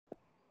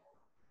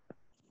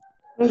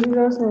In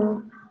Jesus'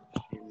 name.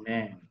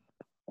 Amen.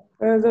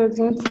 Father,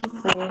 thank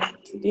you for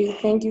today.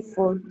 Thank you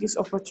for this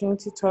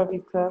opportunity to have a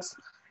class.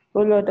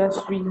 Oh Lord, as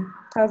we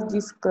have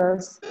this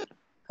class,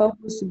 help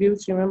us to be able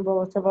to remember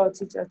whatever our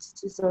teacher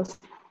teaches us.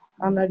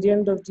 And at the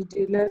end of the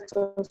day, let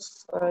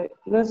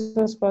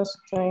us pass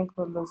trying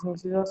colors in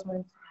Jesus'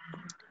 name.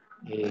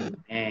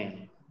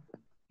 Amen.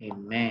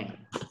 Amen.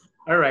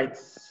 All right.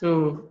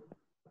 So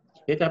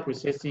data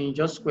processing,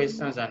 just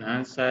questions and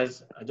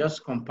answers. I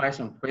just compile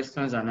some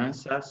questions and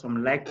answers,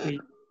 some likely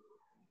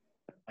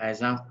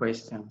exam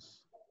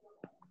questions.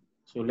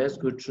 So let's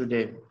go through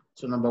them.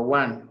 So number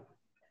one.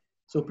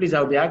 So please,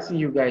 I'll be asking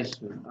you guys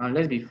to, and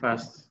let's be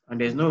fast. And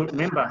there's no,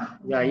 remember,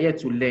 we are here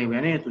to learn. We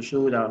are not here to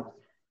show that.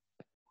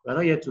 We are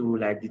not here to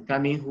like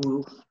determine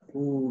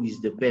who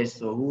is the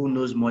best or who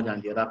knows more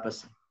than the other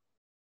person.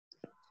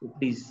 So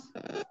please,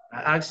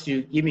 I ask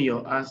you, give me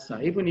your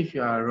answer. Even if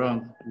you are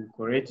wrong, we'll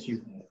correct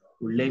you.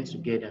 We'll learn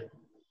together.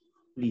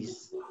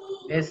 Please,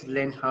 let's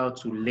learn how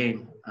to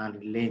learn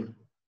and learn.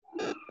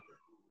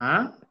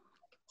 Huh?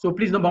 So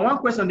please, number one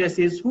question there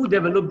says, who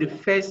developed the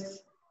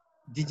first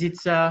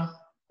digital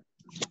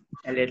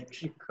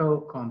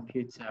electrical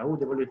computer? Who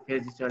developed the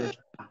first digital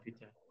electrical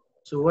computer?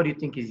 So what do you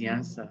think is the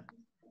answer?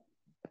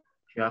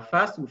 If you are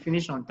fast, we'll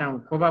finish on time.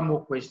 We'll cover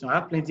more questions. I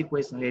have plenty of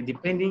questions here,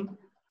 depending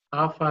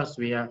how fast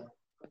we are.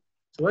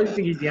 So what do you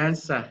think is the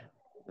answer?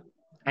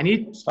 I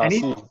need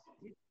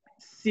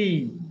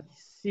C.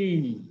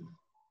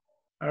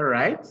 All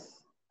right.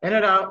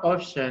 Another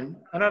option,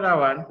 another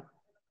one,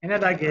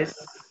 another guess.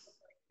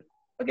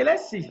 Okay,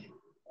 let's see.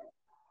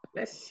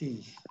 Let's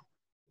see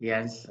the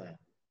answer.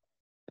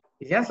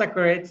 Is the answer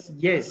correct?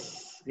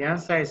 Yes, the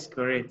answer is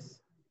correct.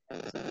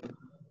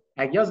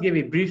 I just gave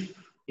a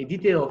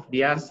detail of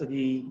the answer.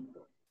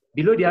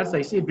 Below the answer,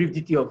 you see a brief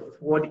detail of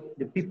what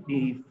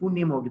the full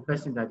name of the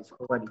person that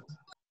discovered it.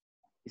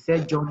 He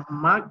said John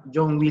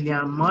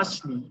William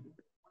Marshall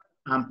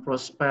and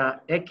Prosper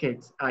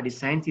Eckert are the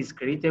scientists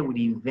credited with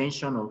the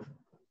invention of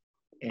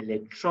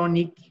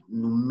electronic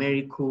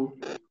numerical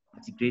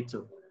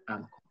integrator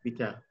and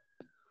computer,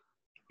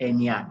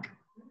 ENIAC.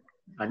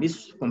 And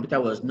this computer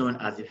was known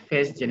as the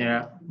first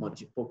general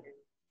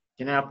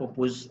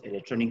purpose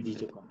electronic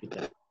digital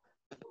computer.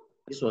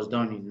 This was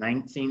done in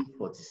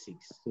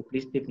 1946. So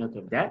please take note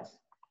of that.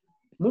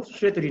 Move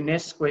straight to the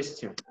next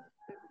question.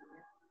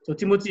 So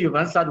Timothy, you've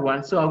answered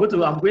one. So I'm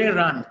going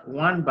around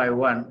one by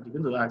one.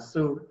 You're going to ask.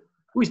 So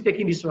who is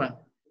taking this one?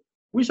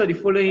 Which are the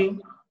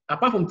following?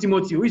 Apart from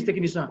Timothy, who is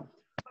taking this one?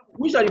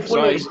 Which are the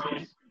following?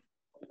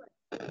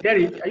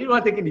 Derek, are you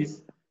not taking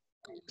this?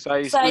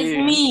 Size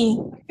me.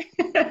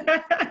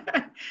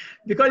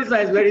 Because this one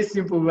is very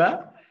simple, right?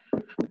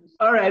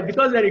 All right,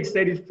 because Derek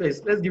said it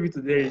first, let's give it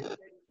to Derek.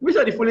 Which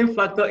of the following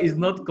factor is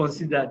not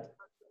considered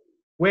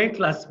when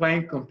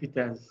classifying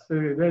computers? So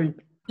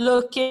Derek.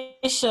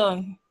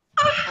 Location.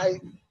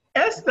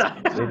 Esther.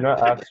 Did not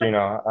ask you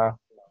now. All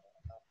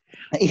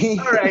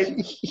right.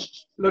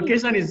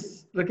 Location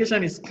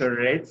is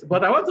correct,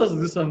 but I want us to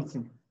do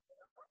something.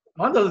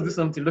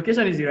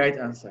 Location is the right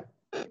answer.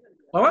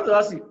 I want to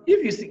ask you,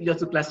 if you're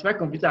to classify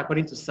computer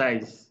according to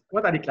size,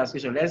 what are the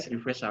classifications? Let's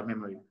refresh our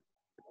memory.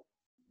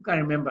 You can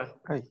remember.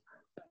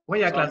 When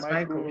you're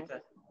classifying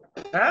computer.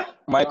 Huh?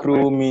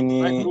 Micro,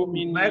 mini,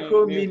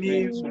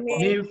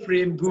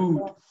 mainframe.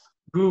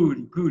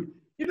 Good.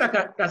 If you're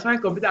classifying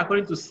computer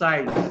according to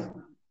size,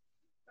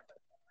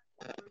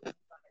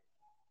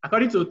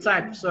 according to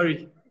type.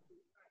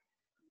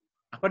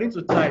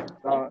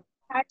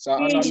 So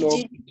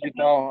analog,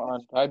 digital,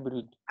 and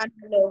hybrid.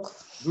 Analog.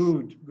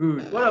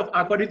 Good. What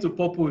according to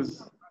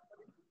purpose?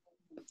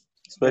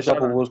 Special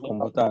purpose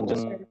computer and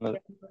general.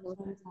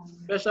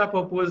 Special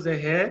purpose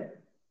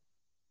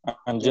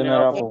and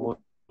general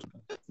purpose.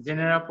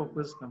 General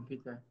purpose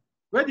computer.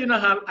 Where do you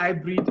not have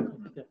hybrid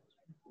computer?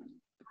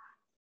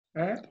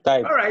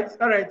 Type. All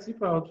right.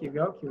 Super. Okay.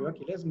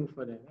 Let's move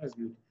further. That's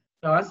good.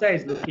 So our answer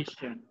is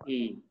location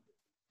A.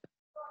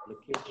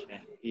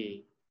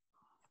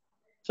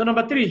 So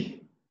number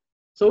 3.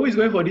 So who is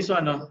going for this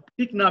one now?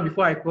 Pick now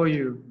before I call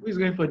you. Who is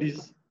going for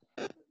this?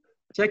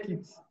 Check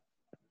it.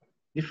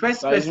 The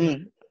first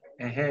person.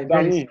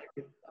 Derek,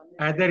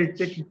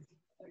 take it.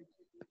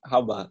 How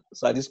about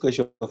this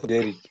question for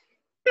Derek?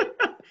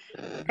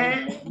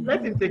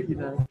 Let him take it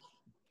now.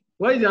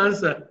 What is the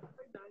answer?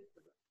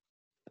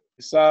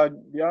 So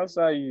the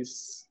answer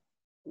is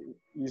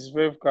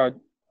wave card.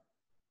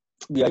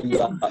 Yeah.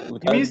 You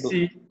mean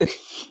C?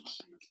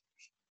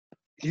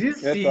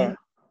 Is it C?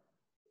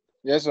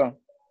 Yes, sir.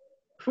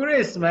 Fure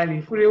is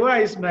smiling. Fure, why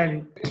are you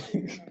smiling?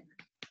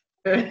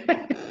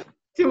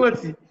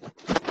 Timothy,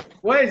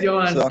 what is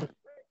your answer?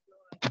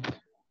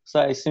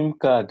 So a SIM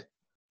card.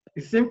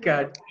 A SIM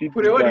card?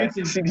 Fure, what do you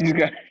think?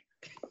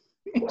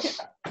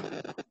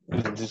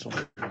 This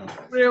one.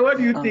 Fure, what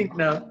do you think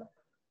now?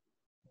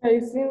 A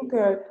SIM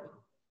card.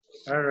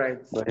 All right.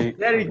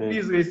 Derek,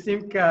 please, a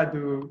SIM card.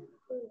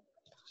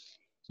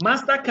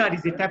 MasterCard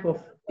is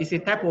a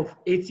type of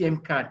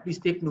ATM card. Please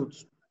take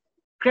notes.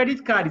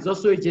 Credit card is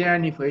also a general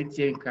name for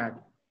ATM card.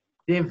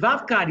 Then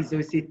VAV card is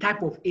a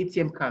type of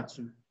ATM card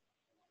too.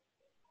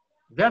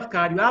 VAV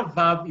card, you have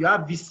VAV, you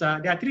have Visa.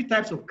 There are 3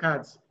 types of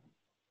cards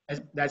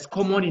that's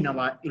common in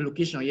our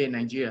location here in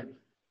Nigeria,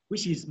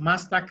 which is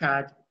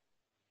MasterCard,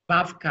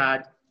 VAV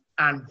card,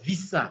 and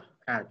Visa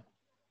card.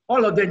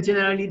 All of them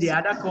generally, they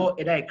either call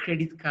either a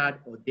credit card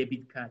or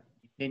debit card,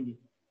 depending.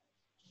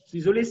 So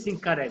it's only SIM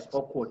card that is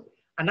awkward.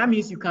 And that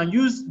means you can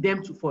use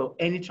them for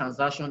any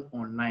transaction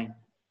online.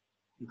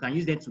 You can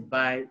use them to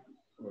buy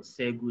or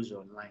sell goods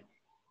online.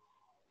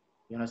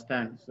 You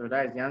understand? So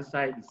that is the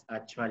answer is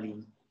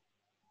actually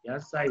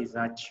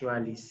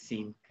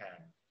SIM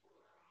card.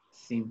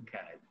 SIM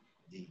card.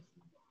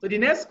 So the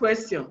next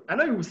question, I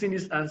know you've seen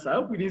this answer. I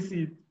hope we didn't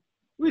see it.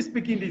 Who is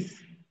speaking this?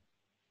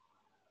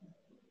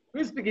 Who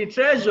is speaking?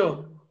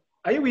 Treasure.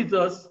 Are you with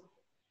us?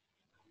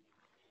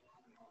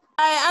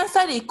 I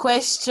answered the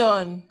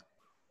question.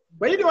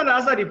 But you didn't want to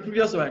answer the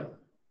previous one.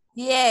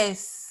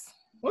 Yes.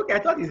 Okay, I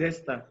thought it's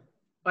Esther.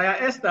 Oh yeah,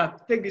 Esther,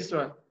 take this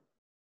one.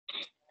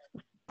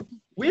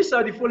 Which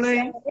of the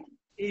following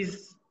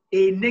is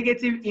a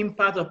negative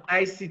impact of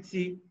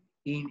ICT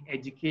in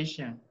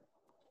education?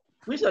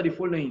 Which of the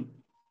following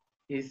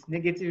is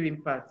negative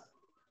impact?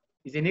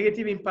 Is a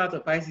negative impact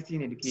of ICT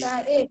in education?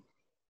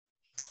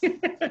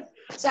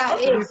 How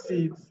do you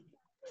see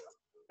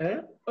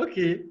it?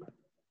 Okay.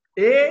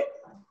 A.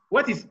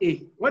 What is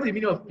A? What is the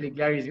meaning of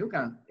plagiarism? You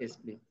can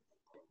explain.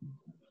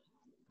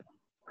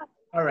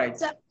 All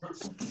right.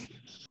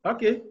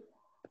 Okay.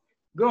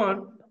 Go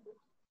on.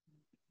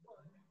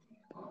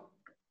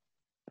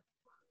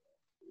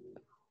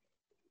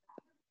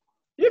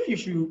 If you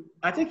should,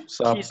 I think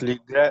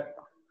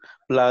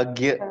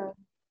plagiarism.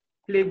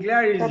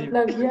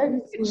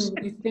 Plagiarism is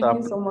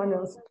taking someone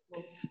else.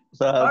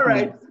 All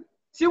right.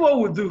 See what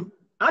we'll do.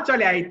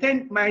 Actually,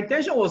 my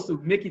intention was to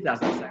make it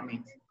as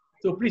assignment.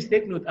 So please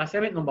take note.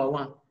 Assignment number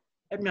 1.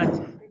 Help me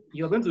out.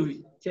 You're going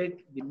to check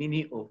the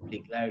meaning of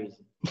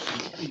plagiarism.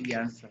 The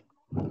answer.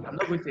 I'm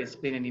not going to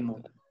explain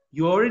anymore.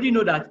 You already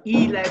know that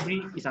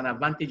e-library is an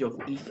advantage of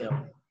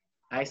EL,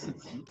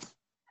 ICT.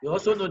 You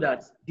also know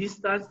that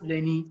distance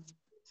learning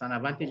is an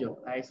advantage of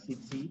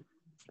ICT,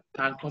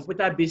 and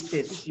computer-based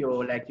tests, which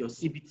your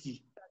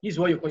CBT. This is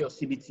what you call your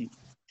CBT.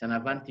 It's an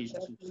advantage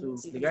too.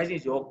 So plagiarism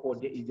is the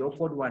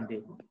awkward one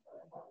there.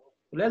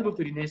 So let's move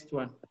to the next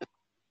one.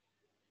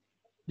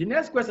 The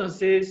next question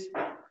says,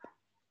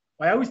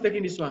 why are we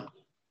taking this one?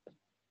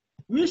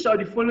 Which of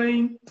the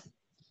following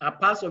are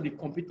parts of the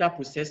computer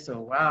processor?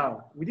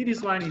 Wow, we did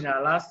this one in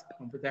our last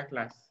computer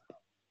class.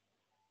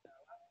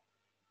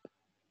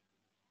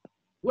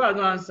 Who has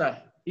no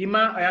answer?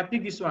 Ima, I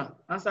pick this one.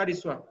 Answer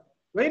this one.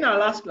 We're in our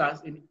last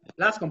class, in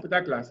last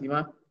computer class,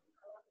 Ima.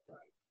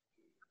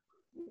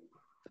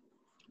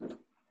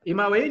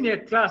 Ima, we're in a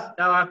class,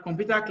 our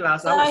computer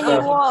class.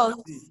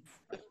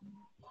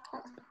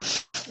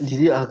 Did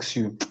he ask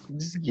you?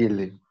 This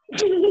girl.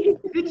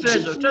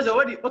 Treasure, Treasure,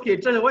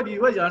 what's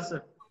your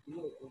answer?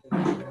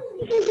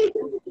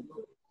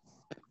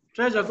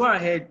 Treasure, go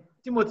ahead.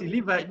 Timothy,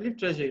 leave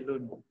Treasure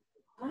alone.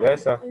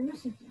 Yes, sir.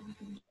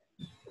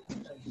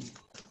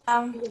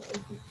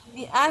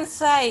 The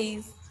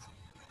answer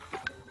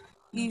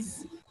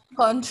is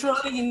control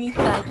unit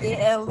and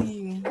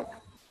ALU.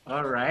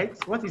 All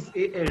right. What is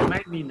AL?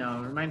 Remind me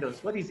now. Remind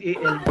us. What is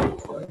AL?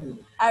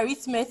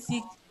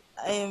 Arithmetic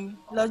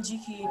logic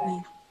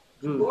unit.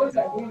 Good.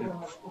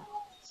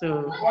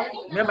 So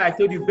remember, I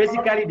told you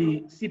basically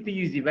the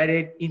CPU is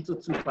divided into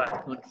 2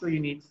 parts: control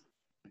unit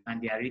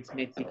and the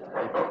arithmetic.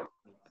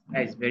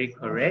 That is very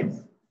correct.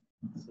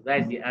 So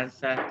that is the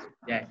answer to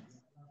that.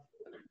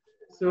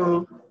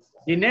 So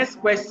the next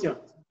question,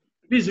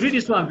 please read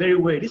this one very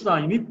well. This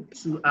one you need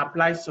to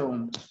apply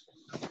some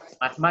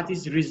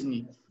mathematics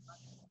reasoning.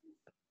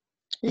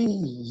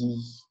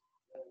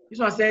 This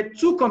one said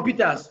 2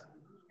 computers,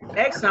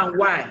 X and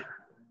Y,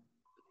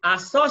 are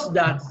such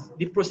that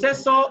the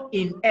processor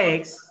in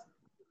X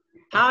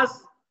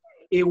has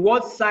a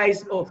word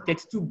size of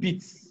 32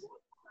 bits,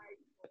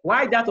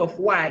 while that of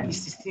Y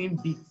is 16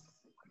 bits.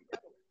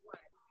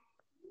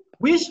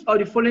 Which of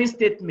the following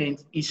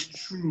statements is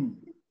true?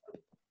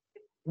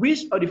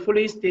 Which of the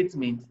following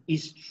statement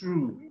is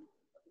true?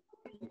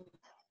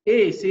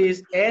 A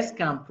says S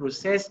can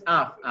process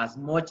half as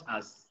much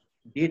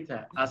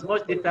data as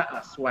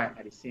Y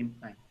at the same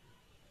time.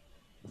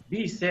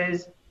 B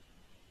says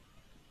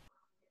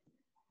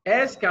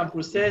S can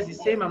process the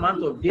same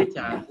amount of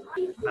data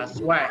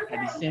as Y at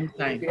the same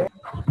time.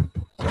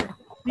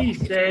 C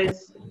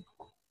says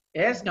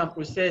S can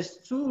process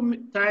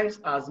 2 times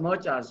as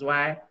much as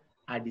Y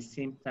at the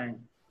same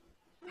time.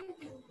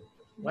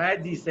 While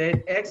D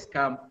said X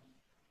can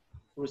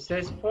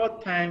process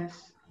 4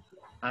 times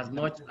as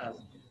much as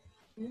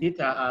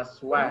data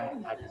as Y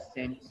at the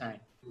same time.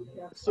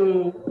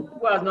 So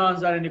who has not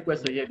answered any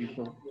question here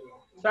before?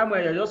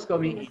 Samuel, you're just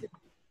coming in.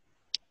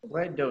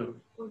 Well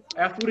done.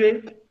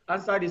 Afure,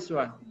 answer this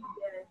one.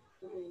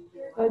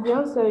 The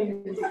answer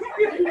is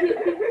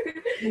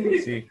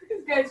See.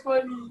 this guy is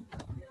funny.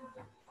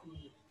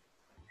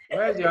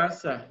 Where's your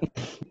answer?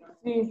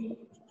 C.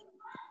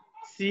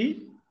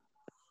 C?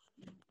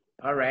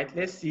 All right,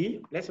 let's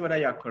see. Let's see whether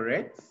you are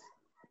correct.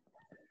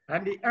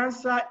 And the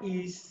answer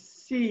is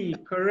C,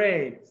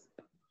 correct.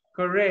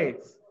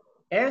 Correct.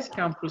 S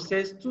can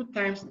process 2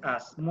 times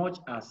as much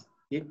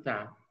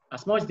data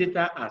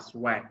as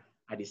Y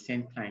at the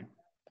same time.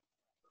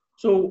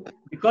 So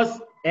because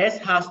S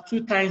has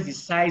 2 times the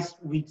size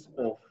width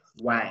of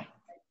Y.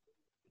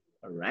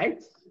 All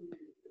right.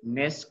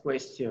 Next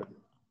question.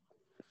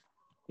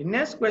 The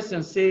next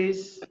question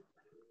says,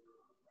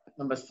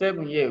 number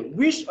 7 here,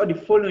 which of the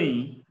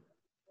following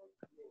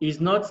is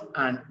not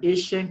an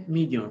ancient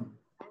medium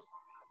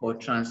for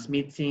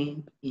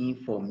transmitting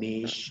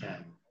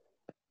information?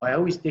 Or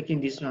who is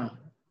taking this one?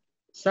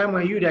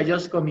 Samuel, you that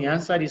just come here,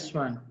 answer this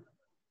one.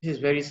 This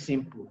is very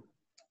simple.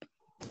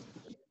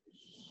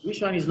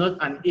 Which one is not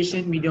an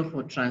ancient medium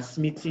for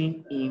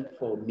transmitting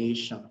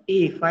information?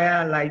 A,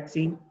 fire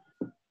lighting.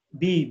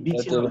 B,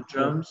 beating of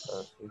drums.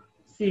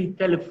 C,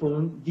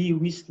 telephone. D,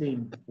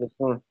 whistling.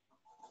 Telephone.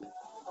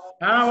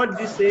 What did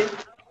you say?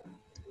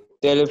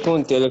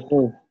 Telephone.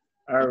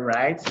 All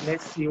right,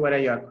 let's see whether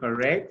you are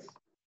correct.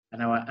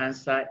 And our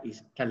answer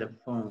is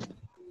telephone.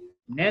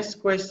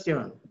 Next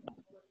question.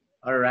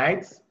 All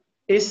right.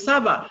 A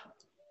server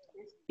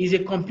is a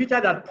computer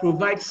that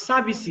provides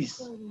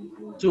services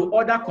to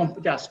other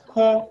computers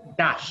called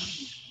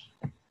dash.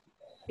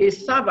 A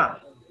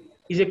server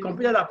is a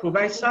computer that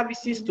provides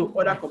services to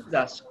other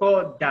computers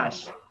called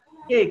dash.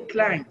 A,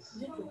 clients.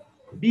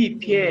 B,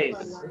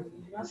 peers.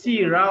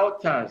 C,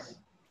 routers.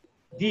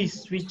 D,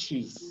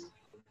 switches.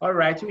 All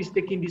right, who is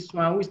taking this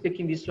one? Who is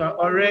taking this one?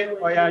 Ore,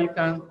 oh yeah, you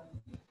can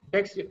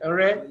text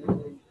Ore.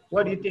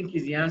 What do you think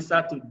is the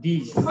answer to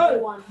this?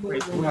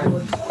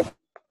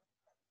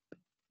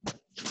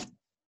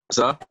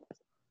 Sir?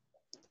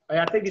 Oh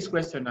yeah, take this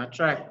question now.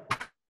 Try.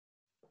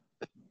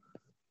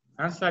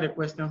 Answer the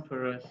question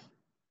for us.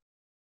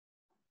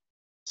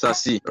 Sir,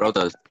 C,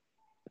 routers.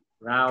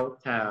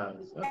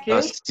 Routers.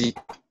 Okay. C.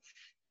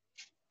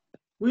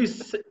 Who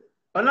is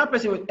another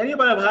person? With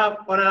anybody have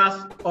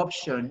another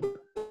option?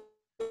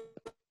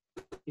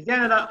 Is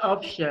there another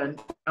option?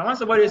 I want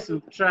somebody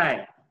to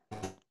try.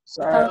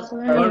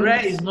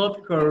 Correct is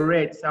not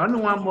correct. I want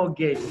one more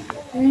guess.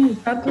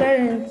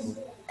 Clients.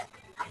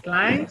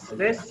 Clients?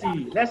 Let's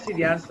see. Let's see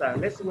the answer.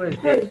 Let's see what is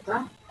there.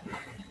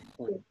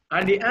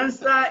 And the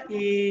answer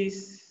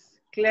is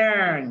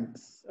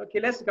clients. Okay,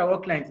 let's look at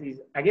what client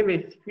is. I gave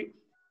a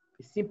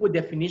simple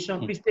definition.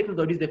 Please take note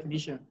of this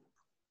definition.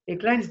 A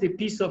client is a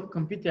piece of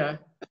computer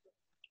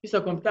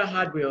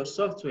hardware or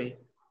software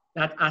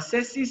that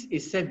accesses a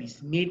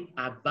service made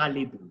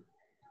available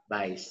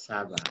by a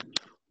server.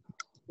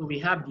 So we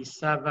have the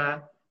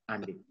server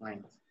and the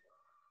client.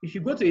 If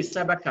you go to a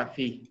cyber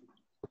cafe,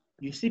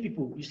 you see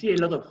a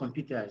lot of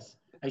computers,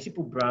 and you see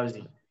people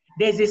browsing.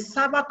 There's a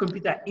server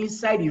computer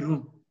inside the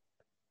room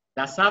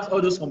that serves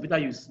all those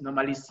computers you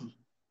normally see.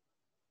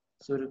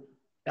 So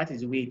that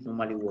is the way it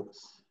normally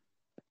works.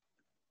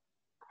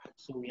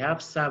 So we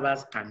have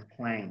servers and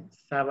clients,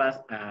 servers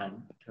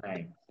and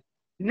clients.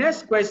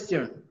 Next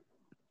question,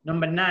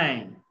 number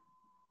 9.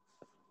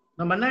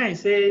 Number 9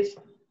 says,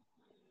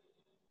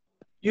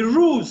 the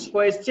rules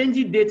for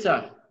exchanging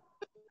data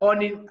on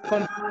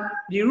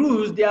the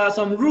rules, there are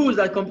some rules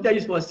that computers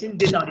use for exchanging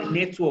data on a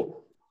network.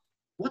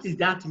 What is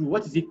that rule?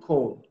 What is it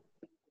called?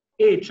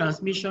 A,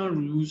 transmission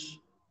rules.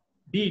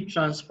 B,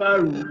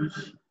 transfer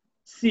rules.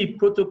 C,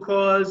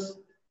 protocols.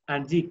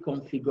 And D,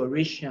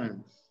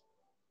 configurations.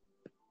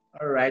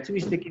 All right, who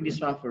is taking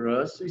this one for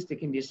us? Who is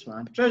taking this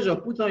one? Treasure,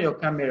 put on your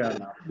camera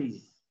now,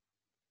 please.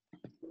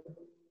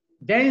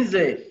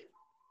 Denzel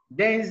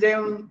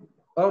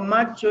or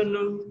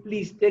Machono,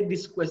 please take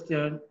this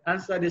question,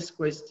 answer this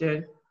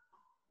question.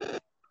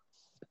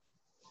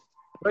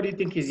 What do you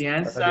think is the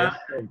answer?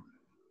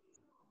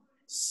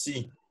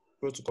 C,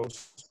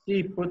 protocols.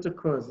 C,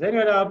 protocols. Any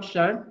other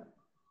option?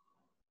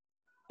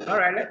 All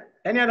right,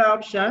 any other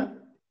option?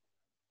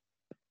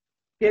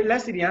 Okay,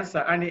 let's see the answer.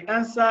 And the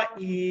answer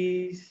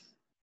is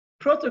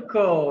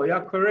protocol.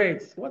 You're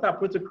correct. What are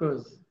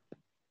protocols?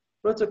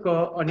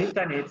 Protocol on the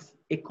internet,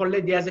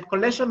 there's a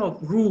collection of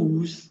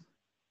rules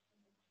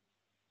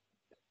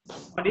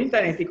on the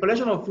internet, a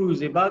collection of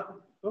rules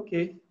about,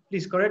 okay,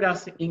 please correct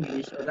that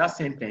English or that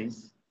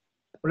sentence.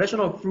 Collection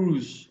of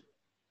rules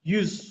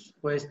used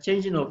for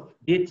exchanging of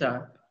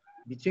data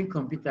between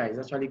computers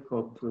is actually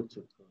called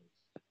protocols.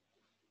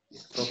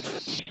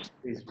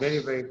 It's very,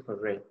 very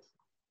correct.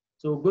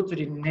 So go to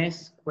the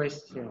next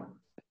question.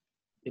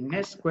 The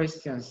next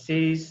question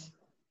says,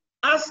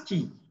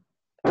 ASCII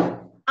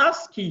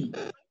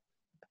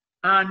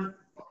and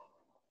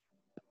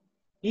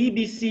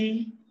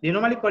EBC, they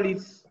normally call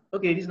it,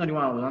 okay, this is not the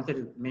one I wanted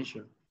to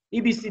mention.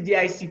 EBC,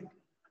 DIC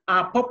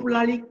are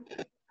popularly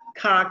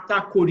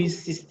character coding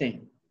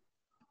system.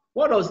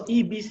 What does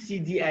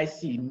EBC,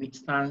 DIC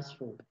stands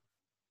for?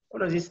 What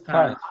does it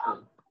stand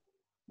for?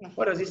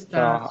 What does it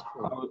stand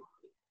for?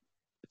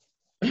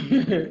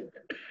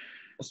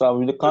 So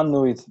we can't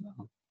know it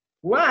now.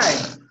 Why?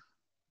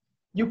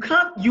 You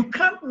can't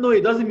know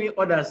it doesn't mean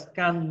others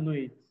can't know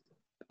it.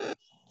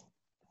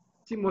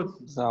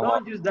 Timothy, So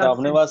don't use that. I've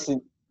never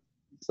seen.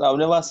 So I've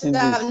never seen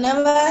I've this.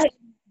 never.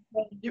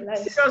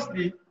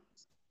 Seriously?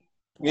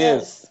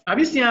 Yes. Have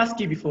you seen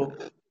ASCII before?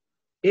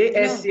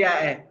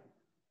 ASCII.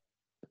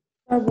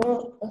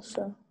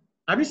 Sir.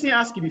 Have you seen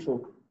ASCII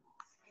before?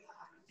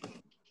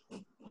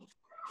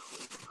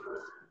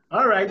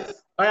 All right.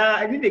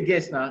 I need a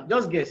guess now.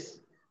 Just guess.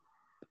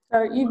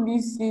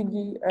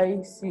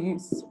 EBCDIC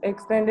is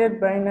extended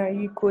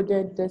binary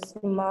coded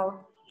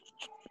decimal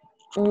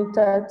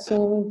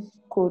interchange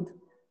code.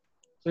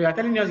 So you're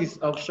telling us it's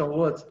option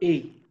what?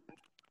 A.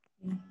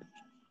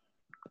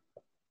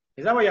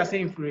 Is that what you're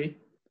saying, Free?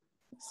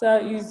 Sir,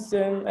 is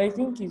I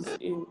think is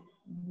a.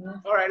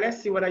 All right,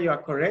 let's see whether you are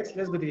correct.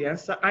 Let's go to the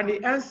answer. And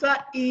the answer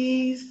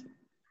is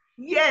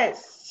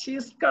yes,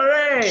 she's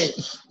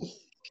correct.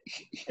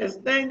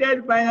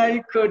 Extended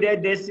binary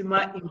coded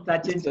decimal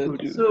interchange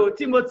code. So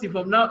Timothy,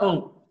 from now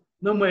on,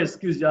 no more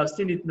excuse. You have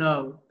seen it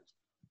now.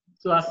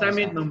 So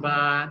assignment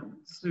number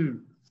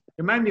 2.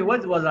 Remind me,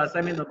 what was our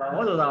assignment number?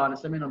 What was our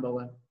assignment number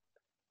 1?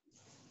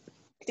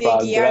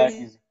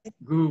 Plagiarism.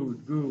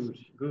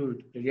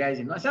 Good.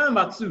 Plagiarism. Assignment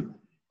number 2.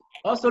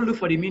 Also look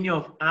for the meaning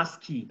of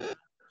ASCII.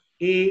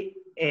 Look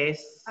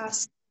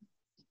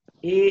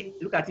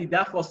at it,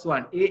 that first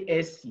one,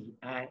 ASCII.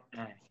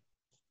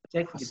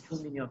 Check for the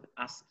full meaning of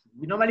ASCII.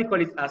 We normally call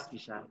it ASCII,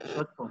 short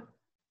form,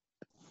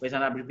 but it's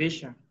an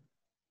abbreviation.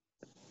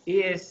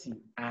 ASCII.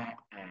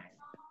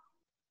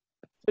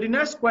 So the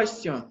next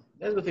question,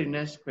 let's go to the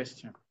next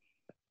question.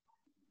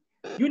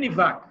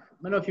 UNIVAC,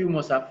 many of you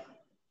must have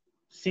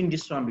seen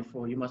this one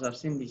before. You must have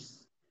seen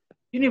this.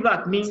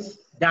 UNIVAC means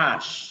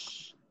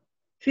dash.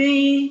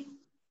 Fee,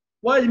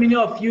 what is the meaning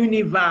of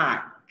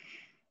UNIVAC?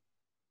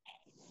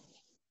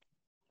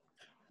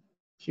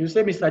 She will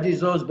say, Mr. D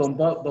is always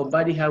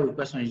bombarding her with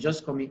questions. He's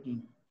just coming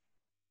in.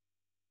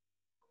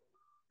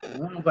 I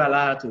won't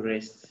allow her to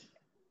rest.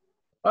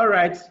 All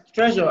right,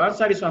 Treasure,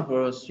 answer this one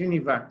for us.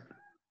 UNIVAC.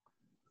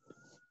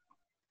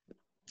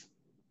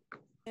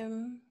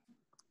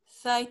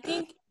 So I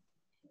think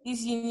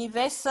it's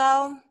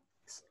universal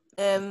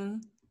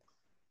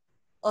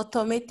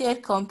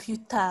automated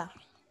computer.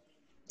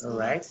 All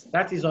right,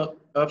 that is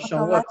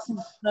option what?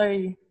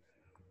 Sorry.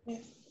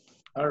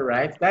 All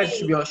right, that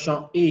should be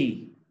option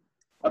A.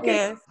 Okay.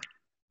 Yes.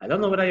 I don't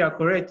know whether you are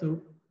correct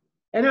too.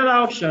 Any other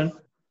option?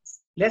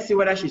 Let's see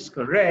whether she's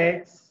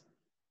correct.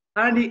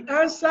 And the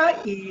answer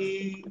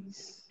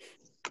is,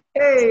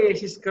 hey,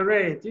 she's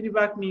correct.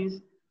 UNIVAC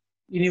means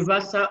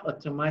Universal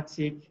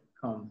Automatic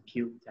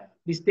Computer.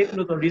 Please take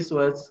note of these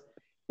words.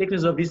 Take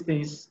note of these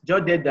things.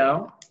 Jot that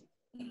down.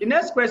 The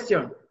next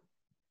question.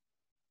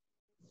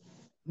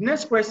 The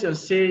next question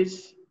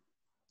says,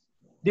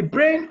 the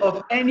brain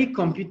of any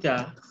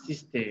computer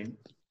system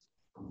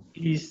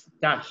is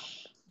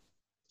dash.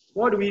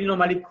 What do we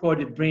normally call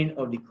the brain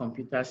of the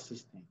computer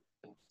system?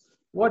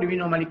 What do we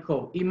normally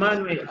call?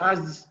 Emmanuel,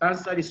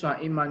 answer this one.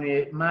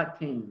 Emmanuel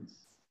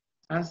Martins.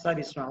 Answer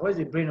this one. What is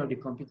the brain of the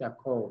computer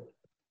called?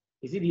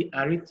 Is it the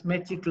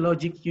arithmetic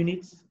logic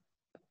unit?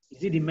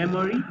 Is it the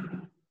memory?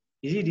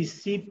 Is it the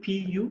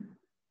CPU?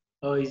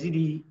 Or is it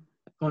the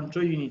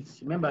control unit?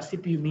 Remember,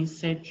 CPU means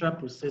central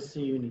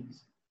processing unit.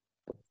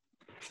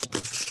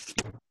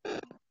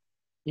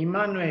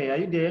 Emmanuel, are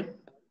you there?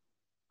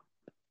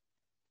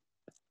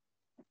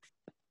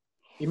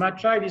 You might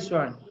try this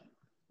one.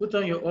 Put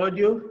on your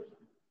audio.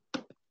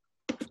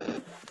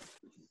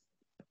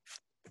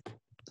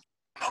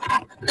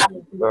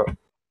 No.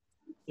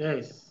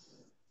 Yes.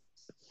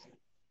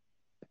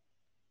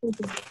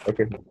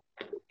 Okay.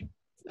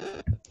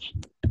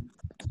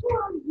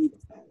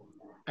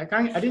 I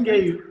didn't hear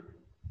you.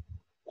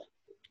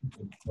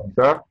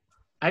 Sir?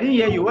 I didn't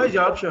hear you. What is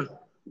your option?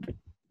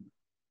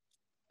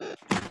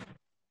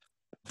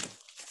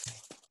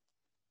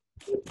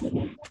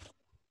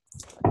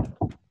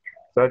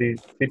 Sorry,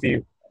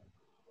 CPU.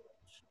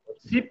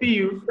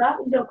 CPU.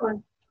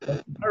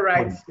 All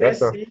right. Yes,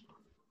 sir.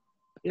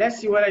 Let's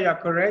see whether you are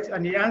correct.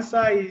 And the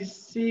answer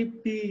is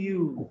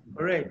CPU.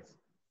 Correct.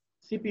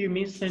 CPU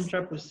means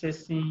central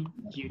processing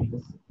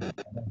unit.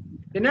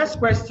 The next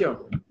question.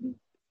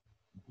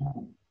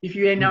 If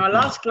you were in our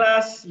last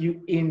class,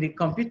 in the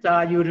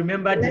computer, you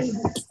remember this.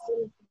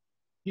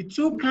 The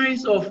two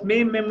kinds of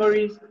main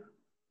memories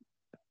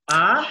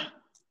are,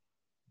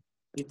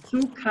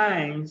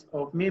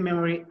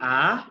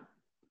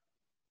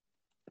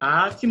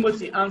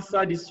 Timothy,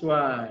 answer this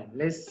one.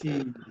 Let's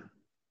see.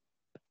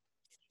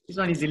 This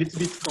one is a little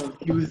bit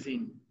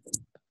confusing.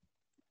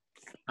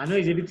 I know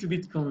it's a little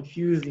bit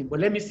confusing, but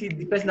let me see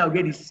the person that will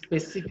get the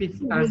specific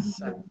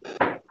answer.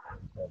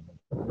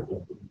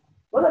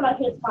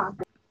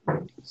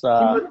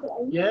 Sir,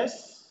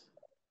 Yes?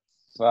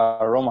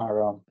 sir,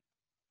 Roma.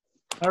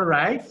 All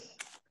right.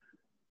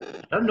 I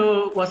don't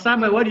know. Well,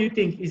 Samuel, what do you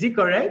think? Is it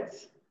correct?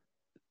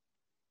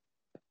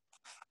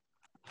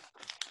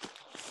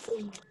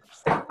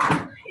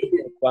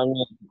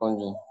 Primary and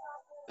secondary.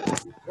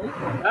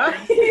 Huh?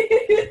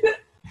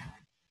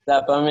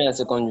 That primary and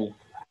secondary.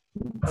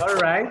 All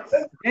right.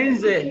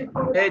 Denzel,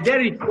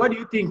 Derek, what do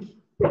you think?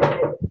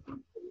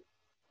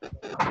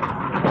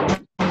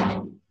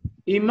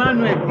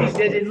 Emmanuel, please,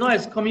 there's a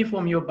noise coming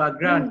from your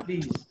background,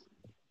 please.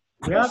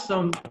 We have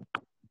some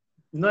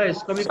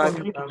noise coming Sir, I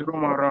from your think it's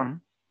background. Roma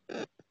Ram.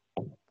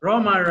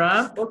 Ram and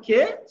Ram,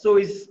 okay. So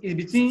it's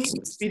between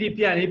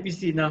PDP and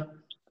APC now.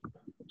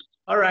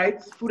 All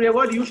right. Fure,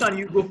 what which one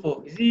you go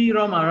for? Is it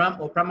Ram and Ram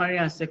or primary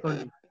and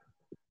secondary?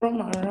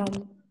 Roma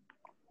Ram.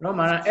 Ram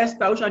and Ram.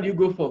 Esther, which one do you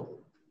go for?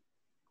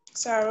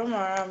 Sir,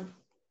 Roma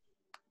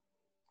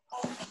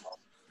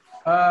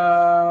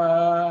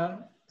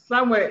Ram.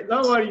 Samuel,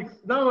 don't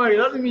worry,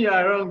 doesn't mean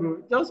you're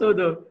wrong. Just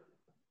hold on.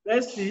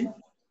 Let's see.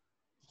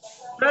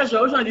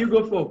 Pressure, which one do you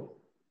go for?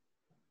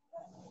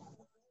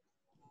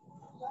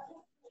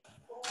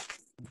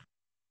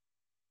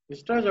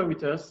 Is Treasure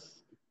with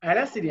us?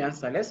 Let's see the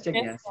answer. Let's check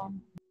the answer.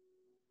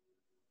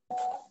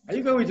 Are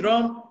you going with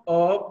Ram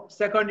or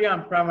secondary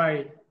and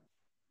primary?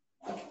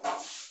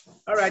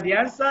 All right, the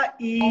answer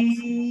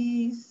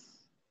is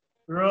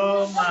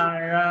Ram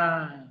and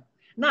Ram.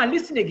 Now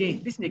listen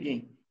again, listen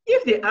again.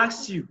 If they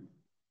ask you,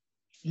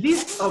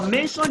 list or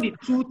mention the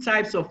two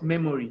types of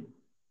memory,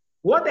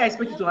 what I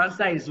expect you to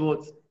answer is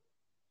what?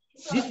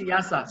 This is the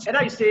answer.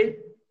 Either you say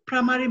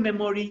primary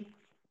memory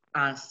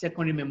and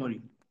secondary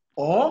memory,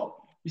 or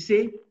you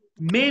say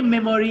main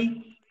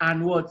memory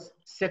and what?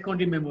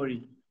 Secondary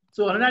memory.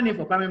 So another name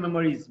for primary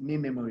memory is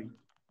main memory.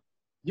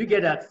 You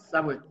get that,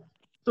 Samuel?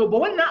 So,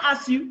 but when I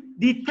ask you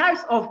the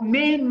types of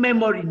main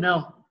memory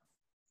now,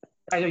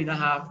 I know you don't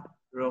have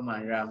ROM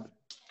and RAM.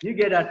 You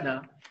get that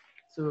now?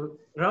 So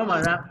ROM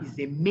and RAM is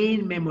the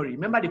main memory.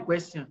 Remember the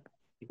question?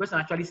 The question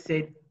actually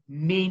said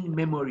main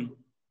memory.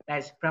 That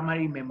is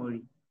primary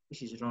memory,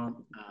 which is ROM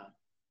and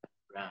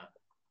RAM.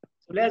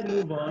 So let's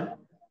move on.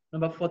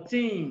 Number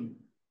 14.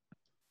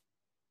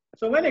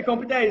 So when a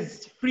computer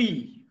is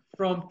free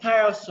from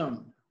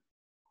tiresome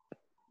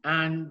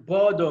and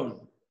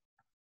boredom,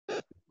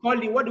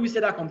 Colin, what do we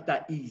say that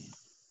computer is?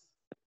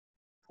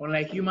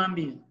 Unlike human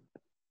beings.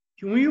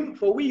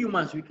 For we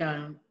humans, we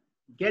can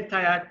get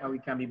tired and we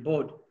can be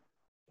bored.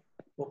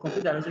 But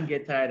computer doesn't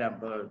get tired and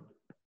bored.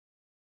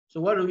 So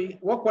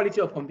what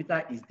quality of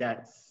computer is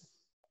that?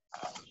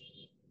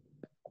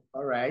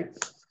 All right.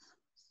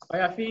 I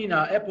are filling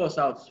our help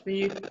out.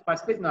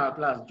 Participate in our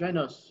class. Join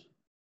us.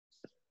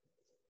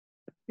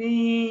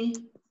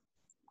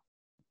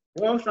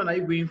 What option are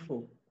you going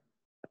for?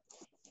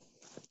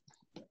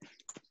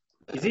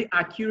 Is it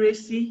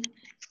accuracy?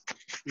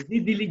 Is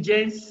it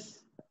diligence?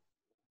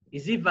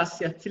 Is it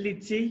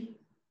versatility?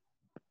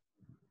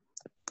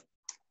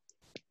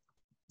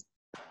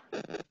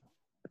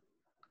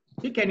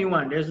 Pick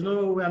anyone. We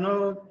are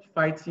not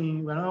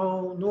fighting. We're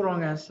no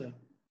wrong answer.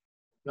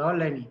 We're all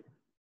learning.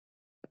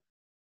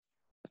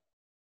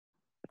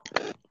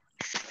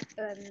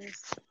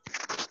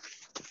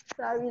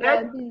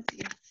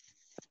 Reliability.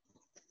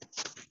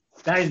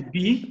 That is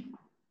B.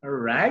 All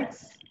right.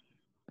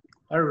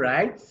 All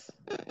right.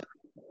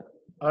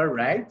 All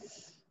right.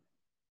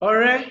 All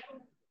right.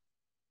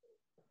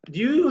 Do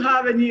you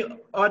have any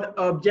other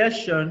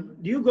objection?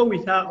 Do you go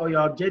with her or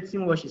you're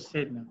objecting what she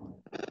said now?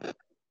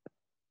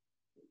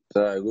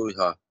 Sir, I go with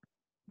her.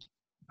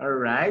 All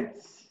right.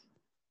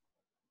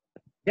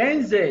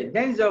 Denzel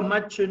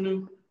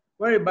Machunu,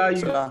 what about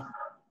you?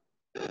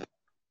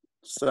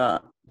 Sir,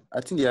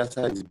 I think the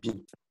answer is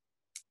B.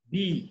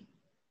 B.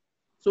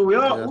 So we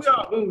are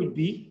going with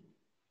B.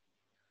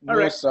 All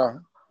right. Yes,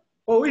 sir.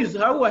 Oh,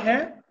 how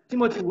ahead?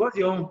 Timothy, what's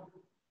your own?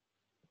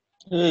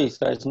 Hey,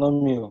 sir, it's not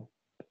me.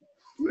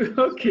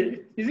 Okay.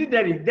 Is it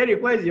Derek?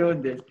 Derek, what is your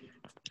own then?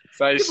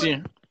 Sir, I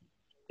see.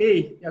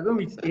 A. You're going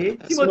with A.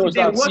 Timothy, No, then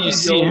sir, what C,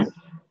 is C. your own?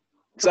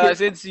 Sir, I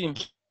said C.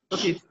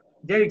 Okay.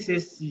 Derek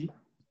says C.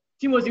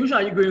 Timothy, which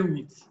are you going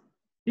with?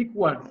 Pick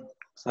one.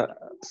 Sir,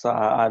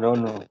 I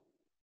don't know.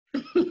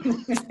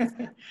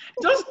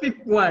 Just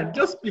pick one.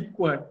 Just pick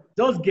one.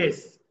 Just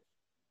guess.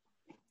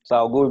 So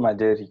I'll go with my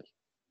Derek.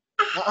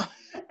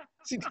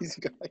 See this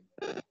guy.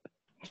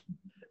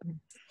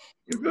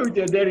 You go with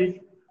your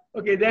Derek.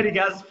 Okay, Derek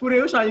has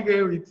Fure, which are you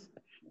going with?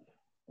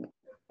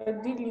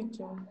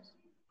 Diligence.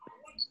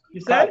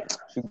 You said?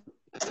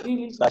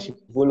 Sir, she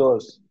follow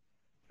us.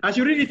 I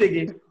should read it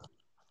again.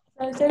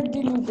 I said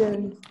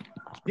diligence.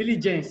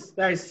 Diligence.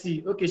 That is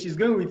C. Okay, she's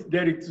going with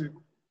Derek too.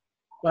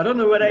 But I don't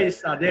know whether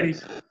it's Derek.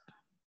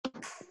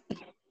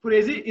 Fure,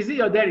 is it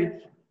your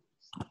Derek?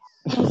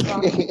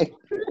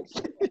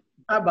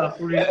 How about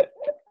Fure?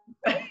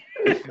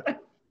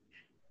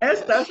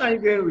 Esther, which are you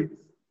going with?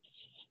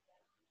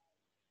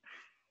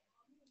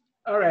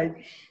 All right.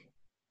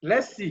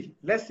 Let's see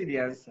the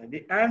answer.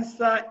 The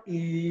answer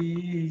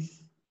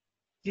is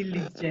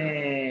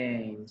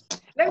diligence.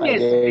 Let me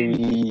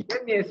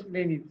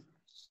explain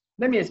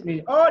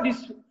it. All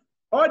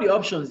the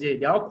options here,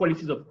 they are all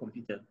qualities of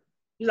computer.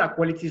 These are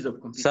qualities of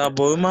computer. Sir,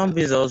 but human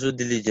beings are also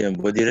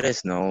diligent, but the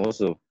rest now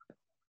also.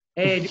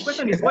 The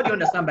question is, what do you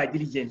understand by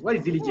diligence? What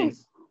is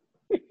diligence?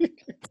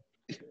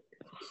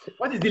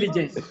 What is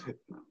diligence?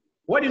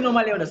 What do you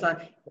normally understand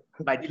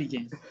by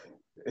diligence?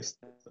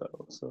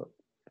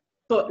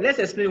 So let's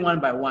explain one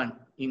by one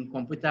in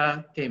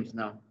computer terms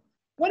now.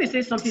 When they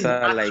say something is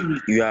Sir, like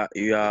accurate,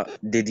 you are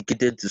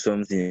dedicated to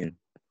something.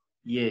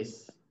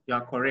 yes, you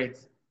are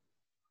correct.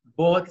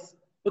 But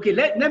okay,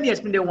 let me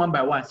explain them one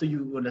by one so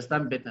you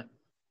understand better.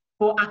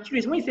 For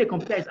accuracy, when you say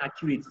computer is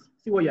accurate,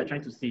 see what you are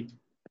trying to say.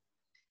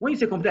 When you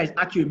say computer is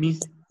accurate,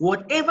 means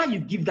whatever you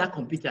give that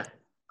computer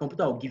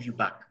will give you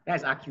back.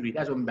 That's accurate.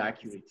 That's what I mean by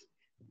accurate.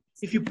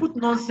 If you put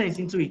nonsense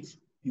into it,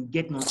 you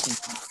get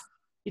nonsense.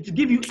 It will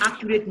give you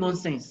accurate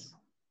nonsense.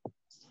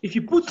 If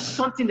you put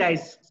something that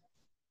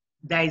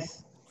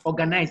is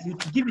organized, it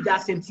will give you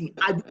that same thing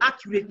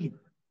accurately.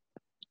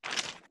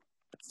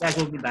 That's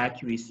what I mean by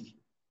accuracy.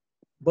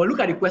 But look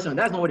at the question.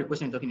 That's not what the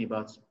question is talking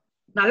about.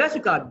 Now let's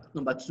look at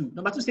number 2.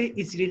 Number 2 says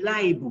it's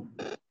reliable.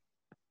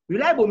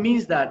 Reliable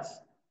means that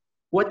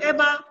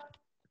whatever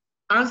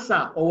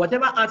answer or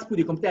whatever output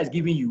the computer is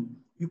giving you,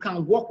 you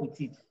can work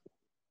with it.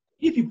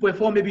 If you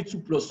perform maybe 2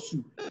 plus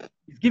 2,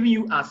 it's giving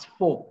you as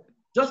 4.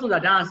 Just know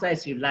that that answer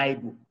is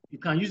reliable. You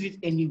can use it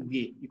anywhere.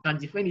 You can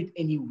defend it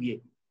anywhere.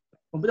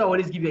 Computer will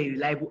always give you a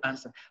reliable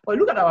answer. But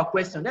look at our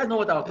question. That's not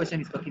what our question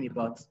is talking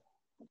about.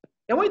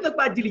 And when you talk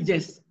about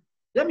diligence,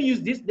 let me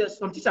use this. There's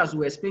some teachers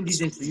who explain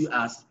diligence to you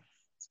as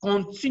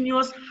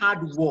continuous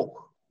hard work.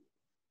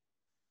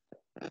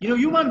 You know,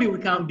 human being, we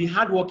can be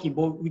hardworking,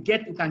 but we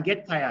can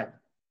get tired.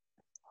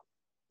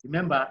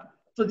 Remember?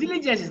 So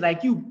diligence is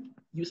like you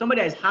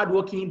somebody that is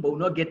hardworking but will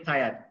not get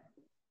tired.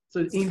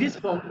 So in this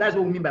form, that's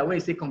what we mean by when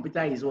you say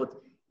computer is what?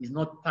 Is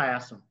not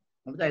tiresome.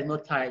 Computer is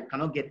not tired,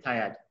 cannot get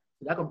tired.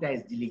 So that computer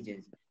is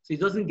diligent. So it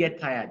doesn't get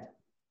tired.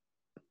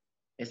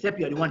 Except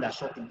you're the one that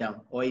shut it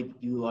down, or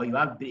you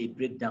have a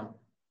breakdown.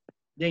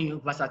 Then your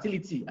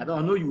versatility. I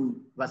don't know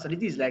you.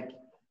 Versatility is like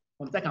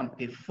computer can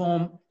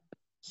perform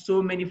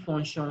so many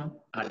functions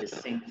at the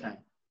same time,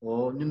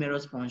 or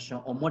numerous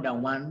functions, or more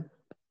than one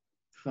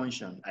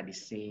function at the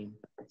same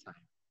time.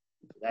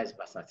 So that is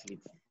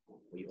versatility.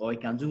 Or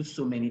it can do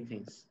so many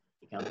things.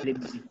 It can play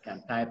music, it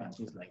can type, and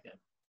things like that.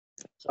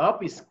 So I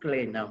hope it's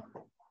clear now.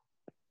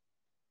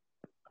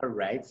 All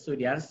right. So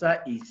the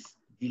answer is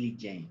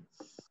diligence.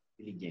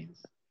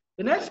 Diligence.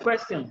 The next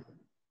question.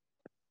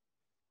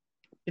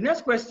 It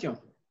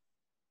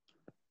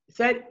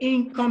said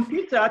in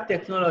computer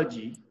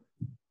technology,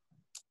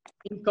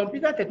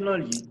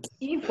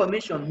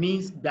 information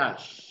means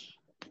dash.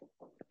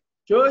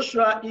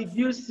 Joshua, if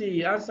you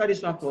see, answer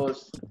this one for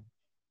us.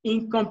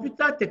 In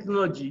computer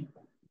technology,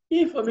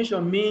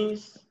 information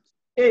means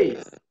A,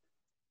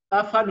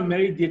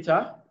 alphanumeric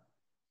data,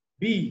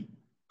 B,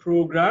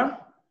 program,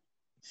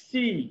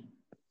 C,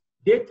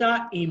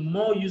 data in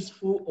more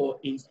useful or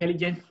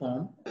intelligent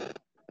form,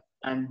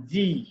 and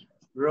D,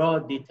 raw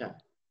data.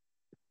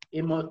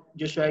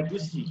 Joshua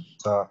Igusi.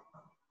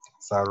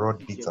 Sir, raw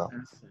data.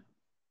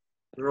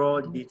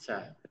 Raw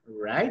data,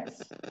 right?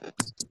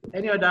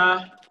 Any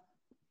other?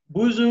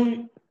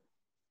 Buzu,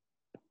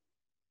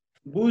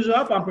 I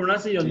hope I'm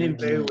pronouncing your name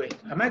very well.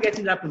 Am I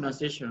getting that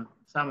pronunciation,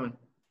 Samuel?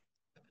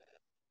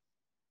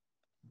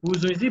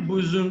 Buzu, is it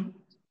Buzu?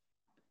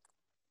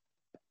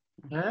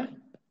 Eh?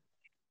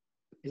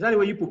 Is that the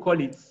way you could call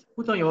it?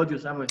 Put on your audio,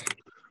 Samuel.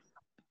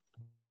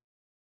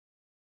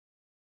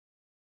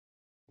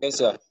 Yes,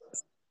 sir.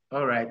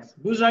 All right.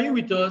 Buzu, are you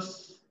with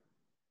us?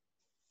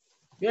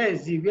 Where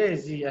is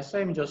he? I saw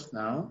him just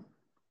now.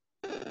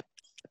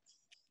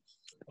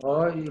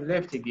 Or he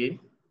left again.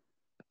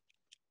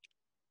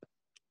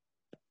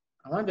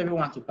 I want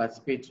everyone to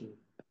participate too.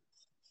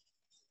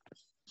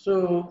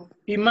 So,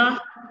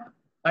 Ima,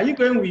 are you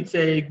going with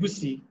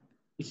Gusi?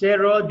 It's a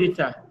raw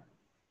data.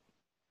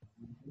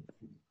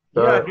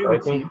 Do you agree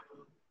with him?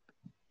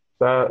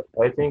 Sir,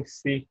 I think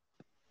C.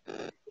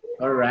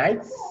 All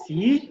right,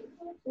 C.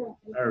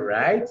 All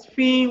right.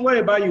 Finn, what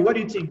about you? What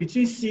do you think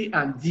between C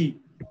and D?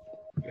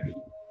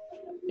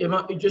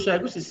 Joshua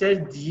Gusi says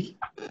D.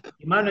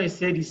 Emmanuel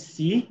said it's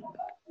C.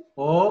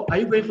 Or are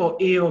you going for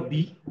A or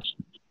B?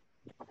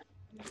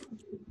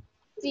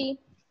 C.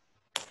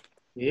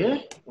 Yeah,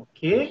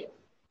 okay.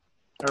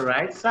 All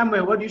right.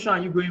 Samuel, what are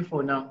you going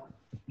for now?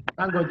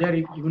 Thank God,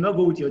 Derek. You will not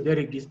go with your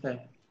Derek this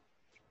time.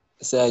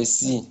 Sir, I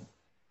see.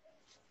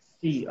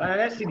 C. All right,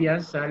 let's see the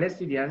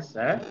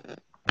answer.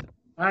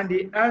 And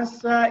the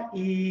answer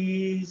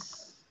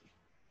is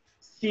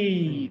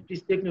C.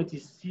 Please take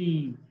notice,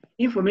 C.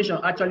 Information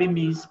actually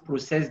means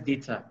processed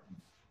data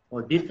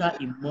or data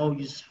in more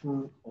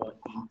useful or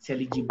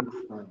intelligible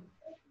form.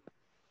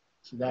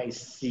 So that is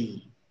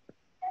C.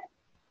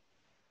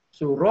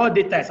 So raw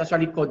data is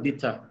actually called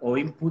data or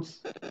input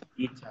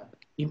data,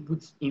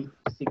 input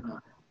signal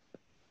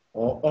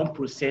or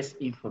unprocessed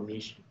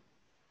information.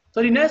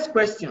 So the next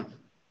question.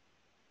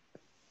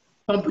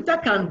 Computer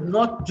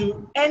cannot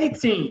do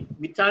anything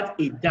without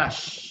a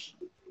dash.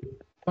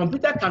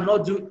 Computer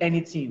cannot do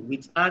anything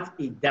without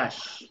a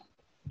dash.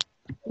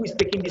 Who is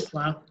taking this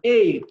one?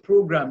 A,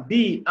 program.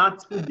 B,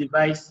 output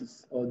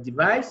devices or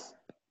device.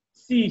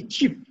 C,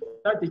 chip.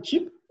 That's the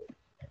chip.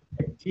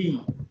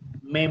 D,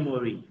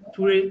 memory.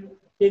 Ture,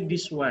 take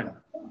this one.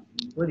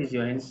 What is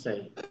your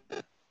answer?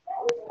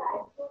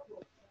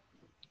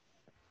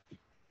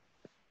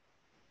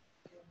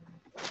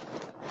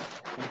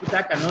 Computer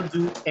computer cannot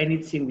do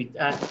anything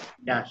without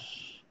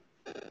dash.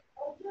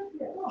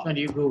 Which one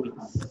do you go with?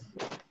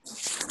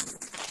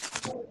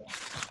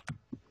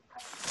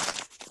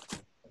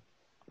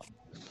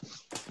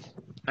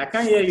 I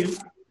can't hear you.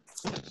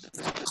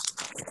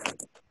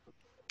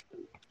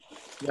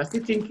 You are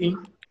still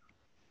thinking.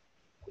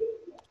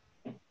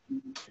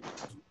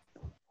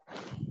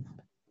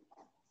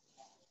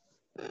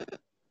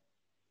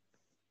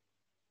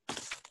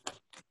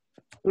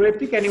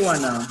 Pick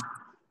anyone now.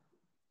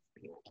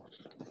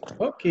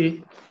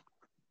 Okay.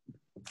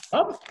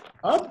 Up,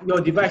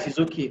 your device is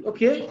okay.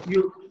 Okay,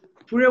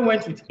 Pure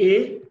went with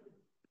A.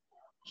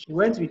 She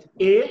went with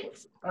A.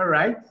 All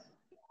right.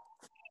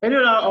 Any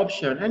other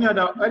option?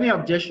 Any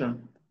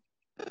objection?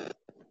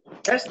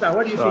 Esther,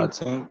 what do you So I think?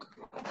 think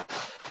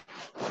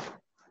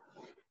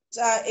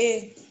Sir,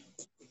 A.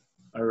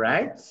 All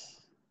right.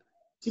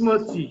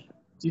 Timothy,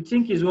 do you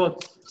think is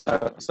what?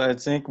 so I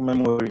think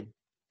memory.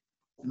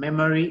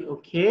 Memory,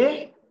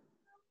 okay.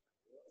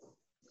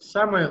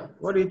 Samuel,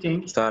 what do you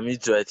think? Sir, me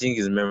too. I think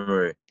it's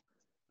memory.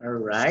 All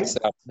right.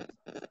 Sir,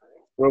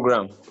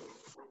 program.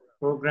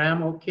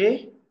 Program,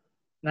 okay.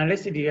 Now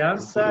let's see the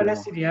answer.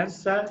 Let's see the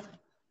answer.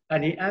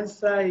 And the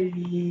answer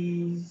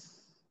is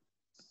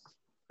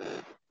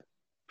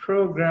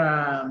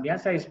program. The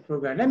answer is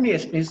program. Let me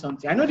explain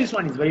something. I know this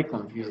one is very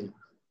confusing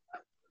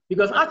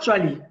because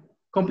actually,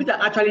 computer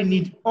actually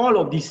need all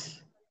of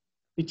this.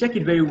 You check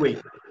it very well.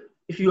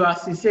 If you are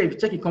sincere, if you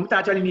check it, computer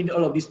actually need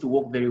all of this to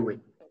work very well.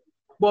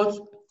 But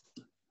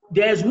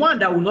there's one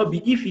that will not be,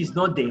 if it's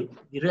not there,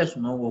 the rest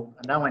will not work.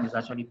 And that one is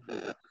actually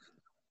program.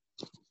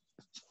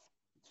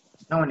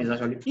 That one is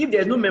actually, if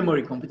there's no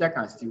memory, computer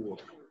can still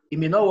work. It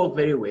may not work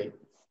very well,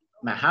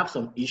 might have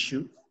some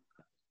issue,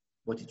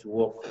 but it will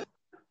work.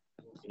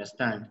 You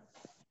understand?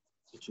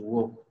 It will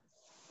work.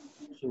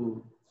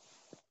 So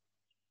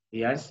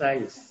the answer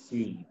is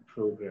C,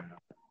 program.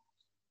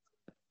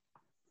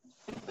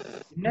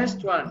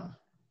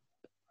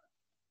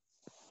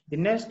 The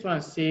next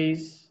one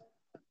says,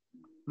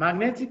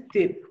 magnetic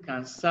tape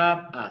can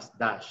serve as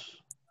dash.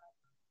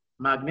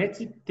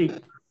 Magnetic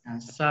tape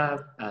can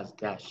serve as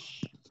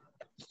dash.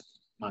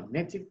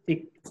 Magnetic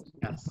tape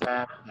can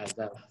serve as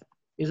dash.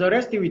 Is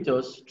Ore still with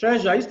us?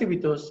 Treasure, are you still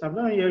with us? I'm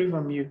not hearing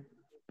from you.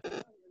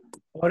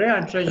 Ore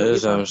and Treasure.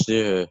 Yes, I'm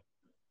still here.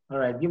 All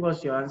right, give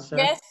us your answer.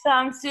 Yes,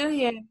 I'm still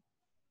here.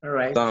 All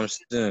right. Sir, I'm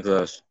still in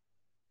class.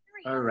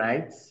 All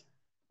right.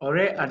 Ore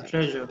and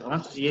Treasure, I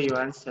want to hear your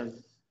answers.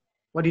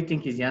 What do you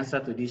think is the answer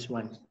to this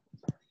one?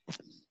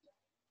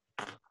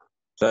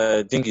 Sir,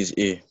 I think it's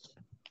A.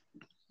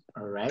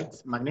 All right.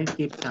 Magnetic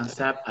tape can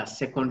serve as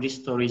secondary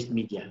storage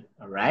media.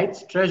 All right.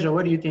 Treasure,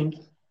 what do you think?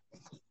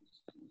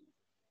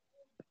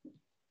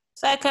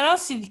 So I cannot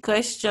see the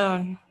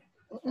question.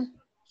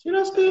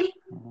 Seriously?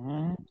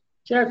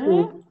 Check,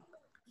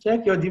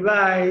 check your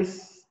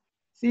device.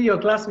 See your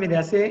classmate,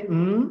 they say,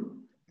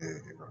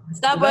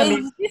 Sir, but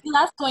this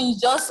last one you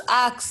just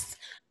asked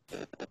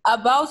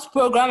about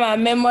program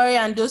and memory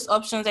and those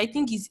options, I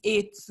think it's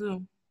A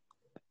too.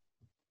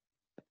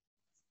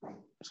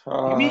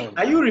 You mean,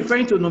 are you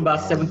referring to number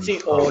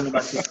 17 or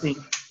number 16?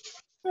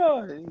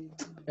 You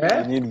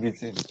need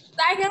beating.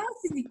 I cannot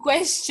see the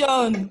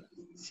question.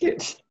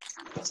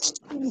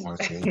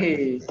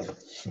 Hey,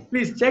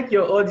 please check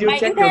your audio. My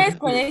check your internet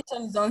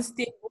connection is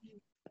unstable.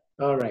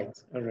 All right,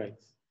 all right.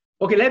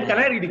 Okay, can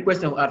I read the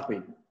question out for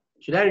you?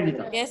 Should I read it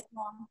out? Yes,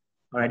 ma'am.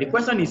 All right, the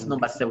question is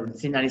number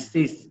 17 and it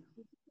says,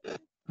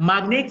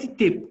 magnetic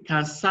tape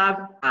can serve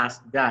as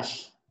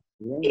dash.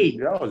 A,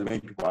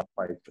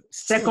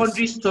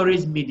 secondary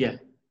storage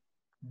media.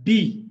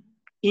 B,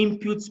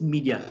 input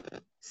media.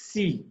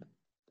 C,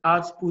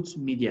 output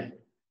media.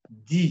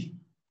 D,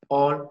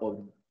 all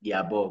of the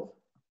above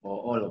or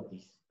all of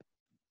this.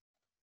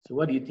 So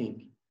what do you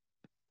think?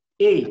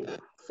 A,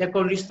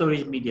 secondary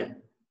storage media.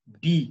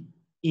 B,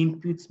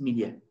 input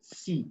media.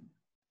 C,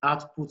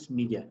 output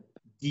media.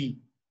 D,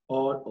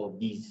 all of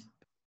these.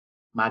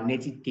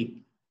 Magnetic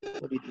tape.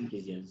 What do you think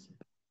is the answer?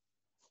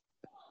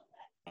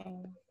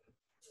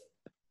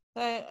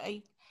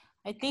 I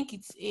think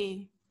it's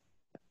A.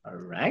 All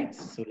right,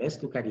 so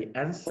let's look at the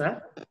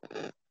answer.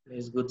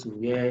 Let's go to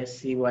where,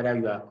 see whether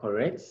you are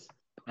correct.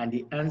 And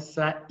the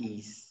answer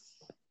is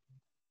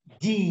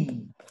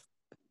D,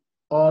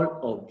 all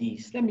of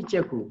these. Let me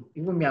check.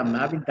 Even me, I'm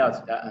having doubts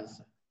with that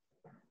answer.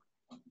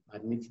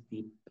 Magnetic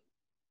tape.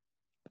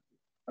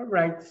 All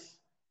right,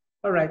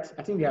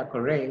 I think they are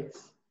correct.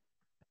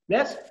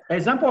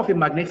 Example of a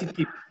magnetic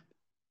tape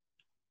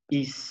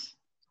is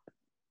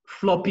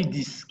floppy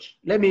disk.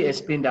 Let me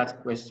explain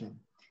that question.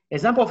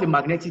 Example of a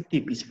magnetic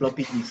tape is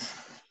floppy disk.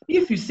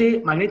 If you say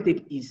magnetic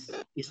tape is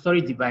a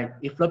storage device,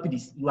 a floppy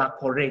disk, you are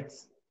correct.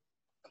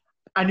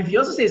 And if you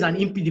also say it's an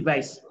input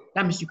device,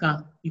 that means you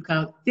can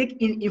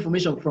take in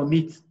information from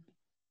it.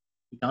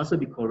 It can also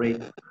be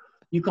correct.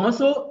 You can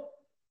also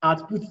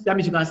output, that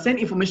means you can send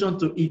information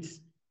to it.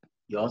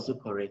 You're also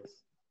correct.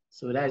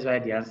 So that is why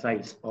the answer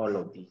is all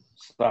of these.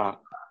 Sir.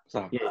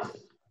 Yes.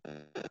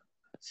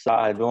 Sir,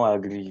 I don't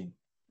agree.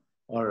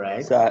 All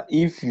right. Sir,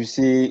 if you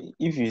say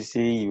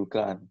you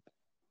can,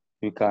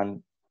 you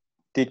can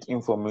take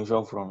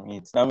information from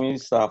it. That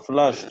means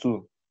Flash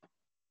too.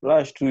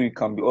 Flash too, it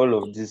can be all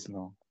of this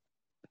now.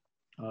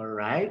 All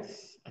right.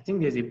 I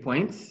think there's a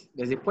point.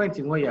 There's a point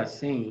in what you are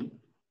saying.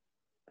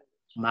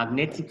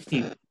 Magnetic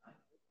tape.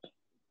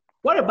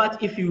 What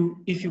about if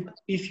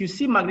you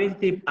see magnetic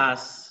tape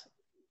as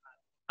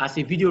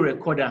a video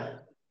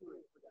recorder?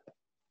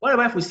 What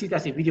about if we see it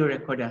as a video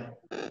recorder?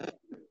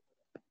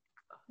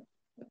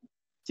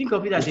 Think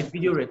of it as a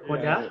video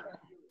recorder.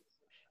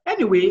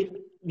 Anyway,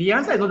 the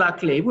answer is not that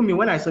clear. Even me,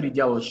 when I saw it,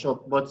 I was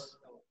shocked, but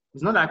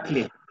it's not that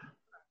clear.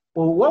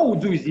 But what we'll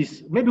do is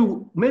this.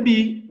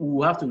 Maybe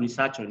we'll have to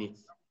research on it.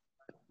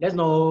 Let's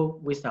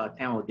not waste our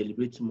time or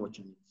deliberate too much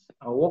on it.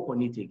 I'll work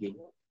on it again.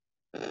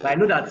 But I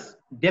know that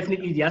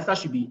definitely the answer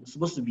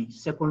supposed to be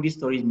secondary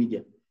storage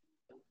media.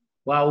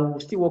 But I will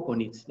still work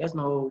on it. Let's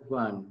not go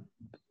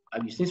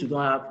and, since we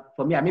don't have,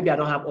 for me, maybe I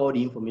don't have all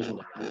the information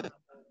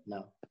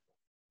now.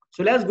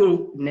 So let's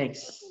go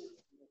next.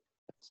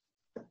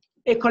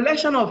 A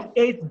collection of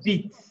 8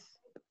 bits.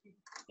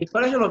 A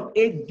collection of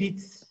 8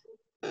 bits.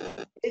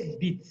 8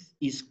 bits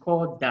is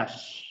called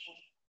dash.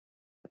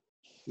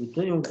 We've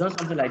done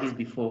something like this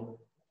before.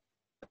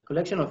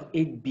 Collection of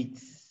 8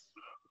 bits.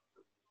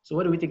 So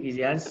what do we think is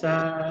the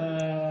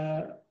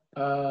answer?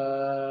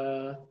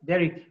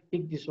 Derek,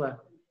 pick this one.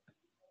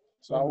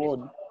 So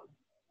word.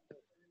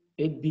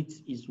 8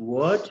 bits is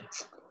word.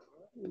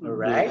 All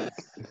right.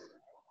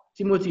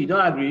 Timothy, you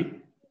don't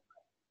agree?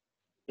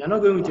 You're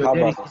not going with your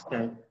Derek this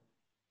time.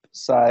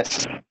 Sir,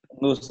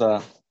 no,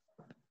 sir.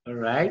 All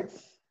right.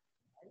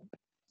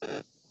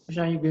 Which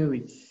one are you going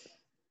with?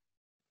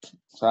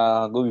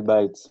 Sir, go with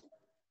bytes.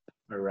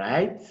 All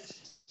right.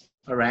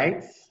 All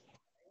right.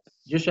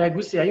 Joshua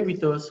Gusi, are you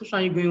with us? Which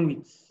one are you going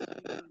with?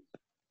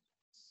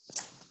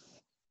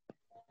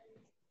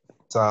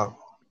 Sir,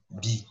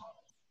 B.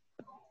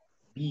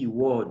 B,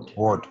 word.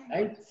 Word.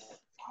 Right.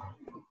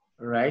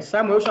 All right.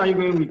 Samuel, which one are you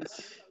going with?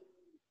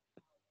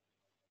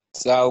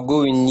 So I'll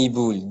go with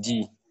Nibble,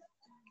 D.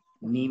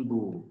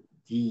 Nimble,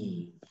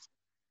 D.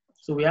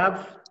 So we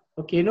have,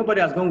 okay,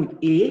 nobody has gone with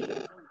A.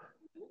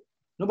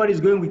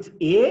 Nobody's going with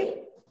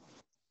A.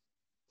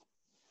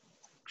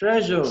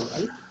 Treasure,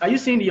 are you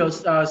seeing your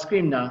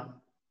screen now?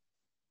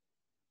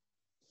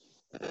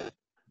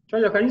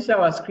 Treasure, can you see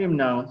our screen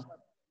now?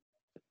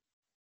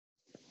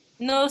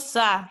 No,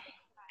 sir.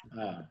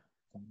 The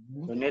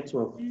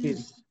network,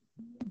 please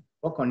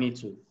work on it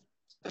too.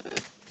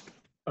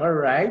 All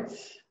right.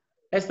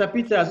 Esther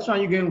Peters, which one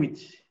are you going with?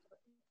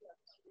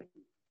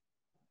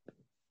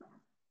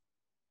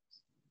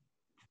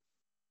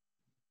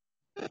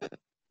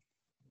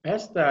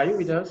 Esther, are you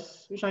with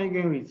us? Which one are you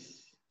going with?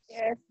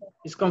 Yes.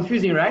 It's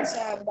confusing, right?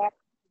 All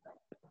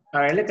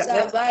right, let's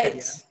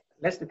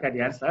look at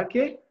the answer.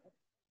 Okay.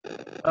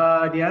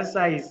 The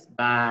answer is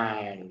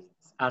bytes.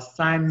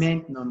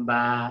 Assignment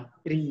number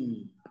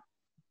 3.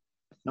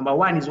 Number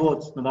 1 is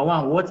what? Number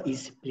 1, what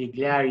is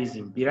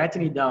plagiarism? Be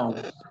writing it down.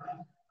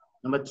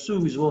 Number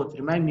 2 is what?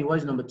 Remind me, what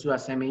is number 2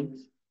 assignment?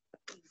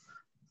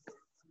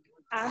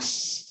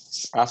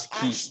 ASCII.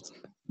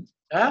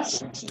 Huh?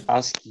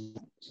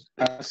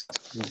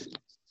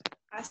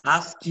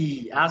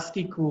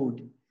 ASCII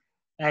code.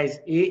 That is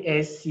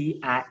ASCII.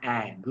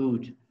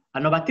 Good.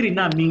 And number 3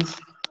 now means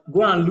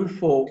go and look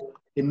for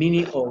the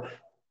meaning of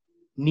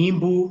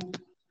nimble.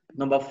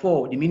 Number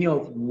 4, the meaning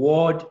of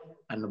word.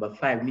 And number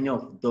 5, meaning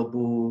of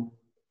double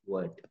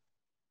word.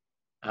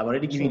 I've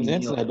already given you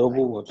the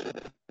double word.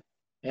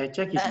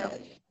 Check it now.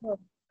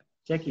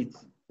 Check it.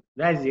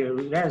 That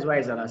is why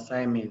it's an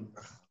assignment.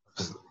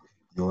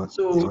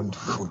 So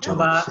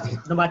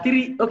number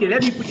 3, okay,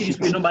 let me put it this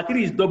way. Number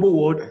 3 is double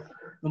word.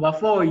 Number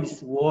 4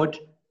 is word.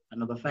 And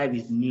number 5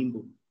 is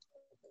nimble.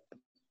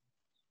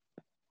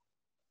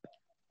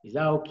 Is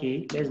that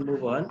okay? Let's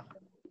move on.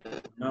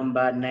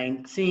 Number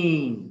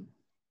 19.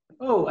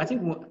 Oh, I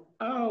think,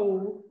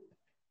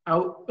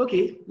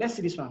 okay, let's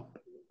see this one.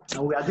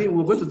 And we're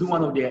going to do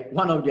one of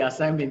the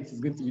assignments is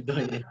going to be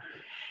done here.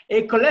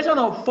 A collection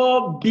of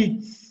 4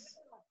 bits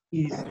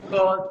is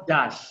called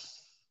dash.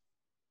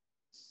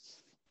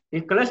 A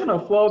collection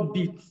of 4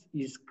 bits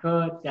is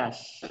called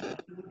dash.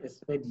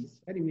 Expect this.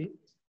 Anyway,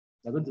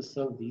 we're going to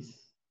solve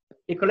this.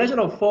 A collection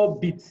of 4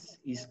 bits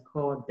is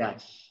called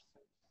dash.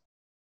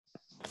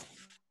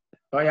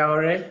 Oh, yeah, all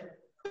right.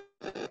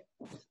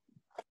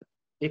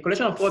 A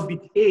collection of 4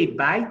 bits: A,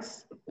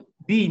 bytes;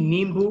 B,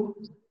 nimble;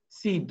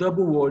 C,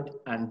 double word;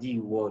 and D,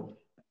 word.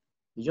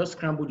 You just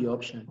scramble the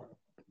option.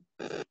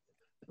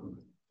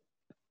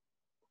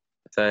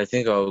 So I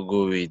think I'll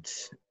go with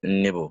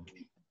nibble.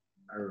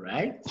 All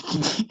right.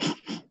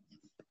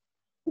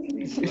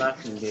 He's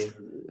laughing there.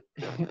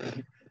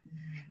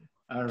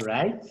 All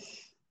right.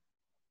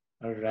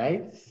 All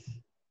right.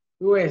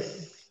 Who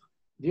else?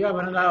 Do you have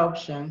another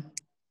option?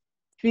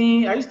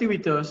 Finn, are you still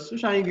with us?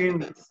 Which one are you going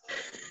with?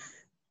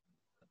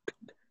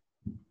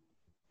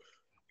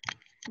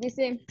 The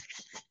same.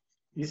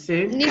 The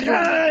same?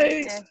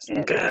 Guys.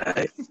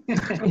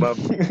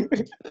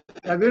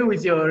 You're going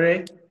with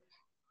your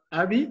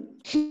Abby?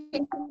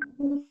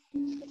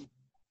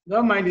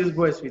 Don't mind these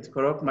boys with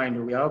corrupt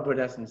mind. We are all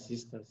brothers and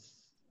sisters.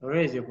 Where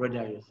is your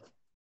brother?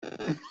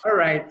 All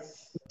right.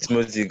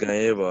 Timothy, can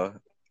you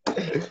ever?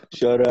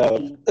 Shut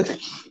up.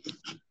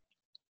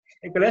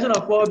 A collection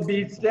of 4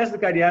 bits. Let's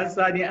look at the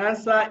answer. The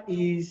answer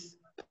is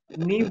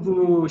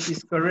Nibo.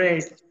 She's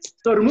correct.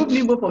 So remove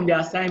Nibo from the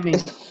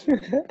assignment.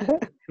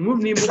 Remove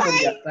Nibo from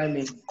the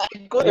assignment.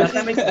 The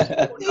assignment is 4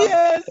 now.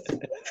 Yes.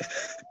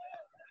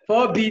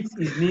 4 bits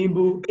is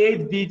Nibo.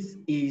 8 bits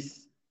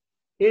is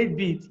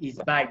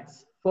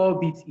bytes.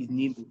 4 bits is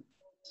Nibo.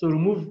 So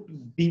remove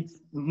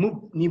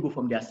Nibo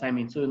from the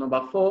assignment. So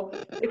number 4,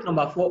 take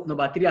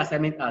number 3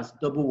 assignment as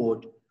double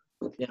word,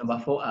 then number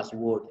 4 as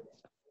word.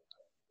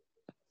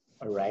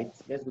 All right,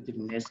 let's go to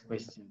the next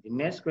question. The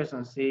next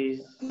question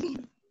says,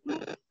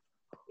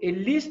 a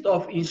list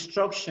of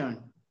instructions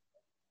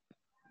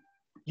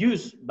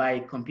used by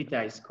a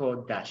computer is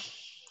called dash.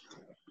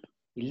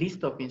 A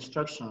list of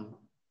instructions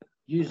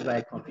used by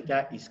a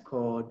computer is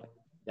called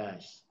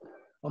dash.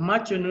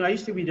 Omachono, are you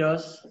still with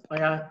us?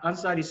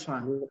 Answer this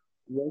one.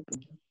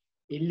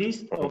 A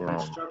list of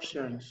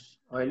instructions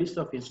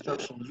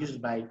used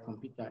by a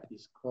computer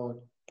is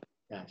called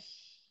dash.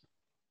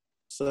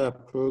 Sir,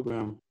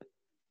 program.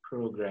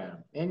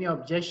 Any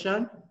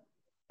objection?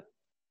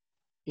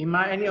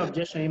 Ima, any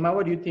objection? Ima,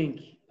 what do you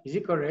think? Is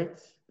it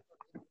correct?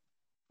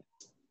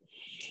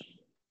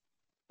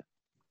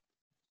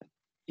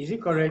 Is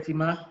it correct,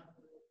 Ima?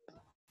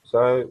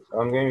 So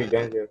I'm going with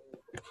Denzel.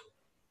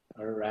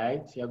 All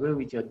right, you're going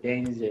with your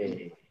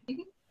Denzel.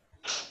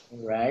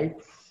 All right,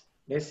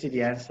 let's see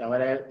the answer.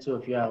 Whether 2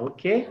 of you are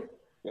okay?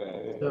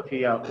 2 of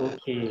you are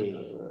okay.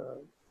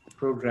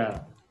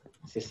 Program.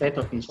 It's a set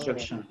of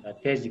instructions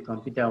that tells the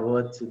computer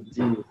what to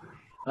do.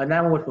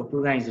 Another word for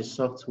program is a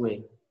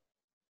software.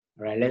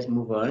 All right, let's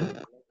move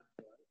on.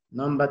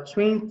 Number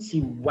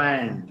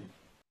 21.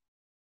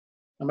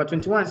 Number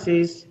 21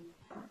 says,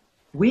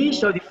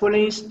 which of the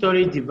following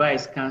storage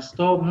device can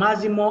store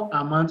maximum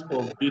amount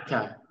of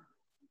data?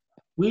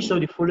 Which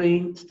of the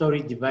following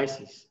storage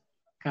devices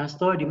can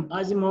store the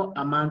maximum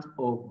amount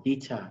of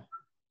data?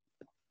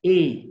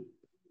 A,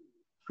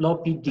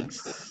 floppy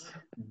disks.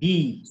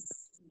 B,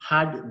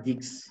 hard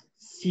disks.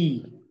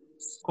 C,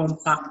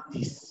 compact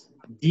disks.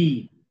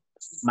 D,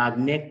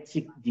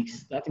 magnetic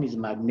disks. That means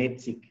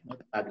magnetic,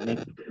 not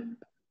magnetic.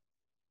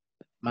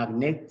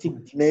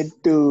 Magnetic disks.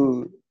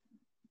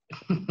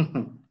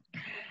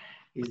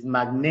 Is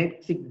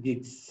magnetic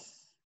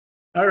disks.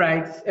 All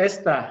right,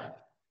 Esther,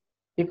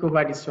 take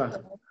over this one.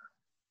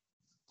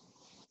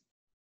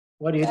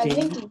 What do you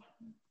think?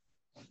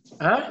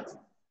 Huh?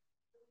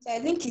 I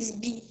think it's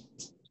B.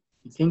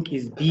 You think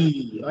it's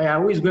B? Oh yeah,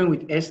 who is going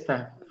with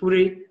Esther?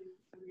 Furi,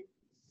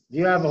 do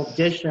you have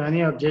objection?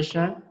 Any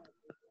objection?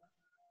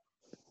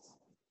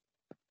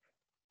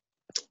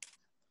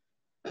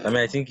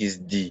 I think it's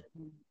D.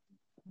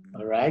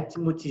 All right,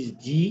 Timothy is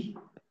D.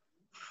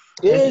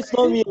 Yeah, it's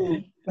not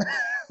me.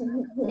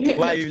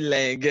 Why are you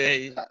lying,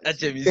 guy?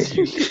 Actually, it's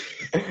you.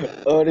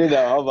 Oh, no,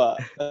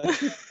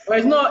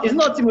 Well, it's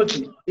not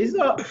Timothy. It's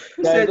not.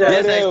 Who said that?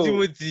 Yes, it's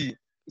Timothy.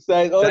 It's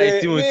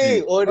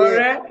Timothy.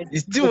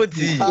 It's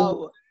Timothy.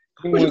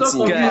 Who should not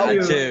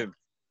confuse you?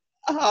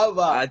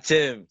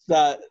 Achem.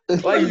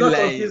 Why you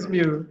lying? Confuse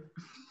me? All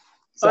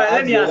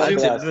right,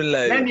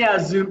 let me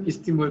assume it's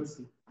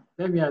Timothy.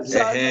 Let me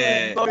assume.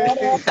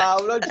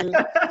 I'm not you.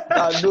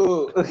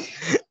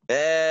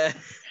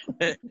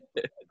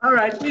 All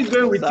right, who is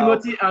going with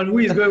Timothy and who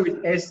is going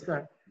with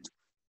Esther?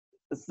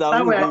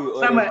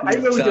 Samuel, are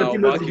you going with your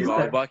Timothy?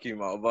 I'll back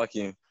him. I'm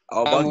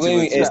going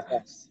with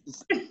Esther.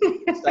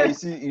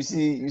 You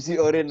see,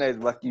 Orena is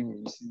backing me.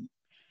 You see.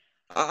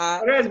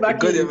 Orena is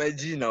backing you. My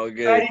G now,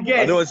 okay.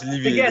 I don't want to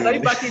leave you. Are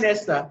you backing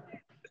Esther?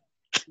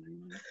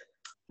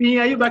 Fin,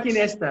 are you backing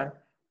Esther?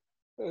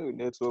 Oh,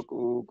 network.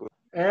 Oh, God.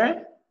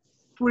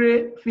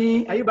 Fure,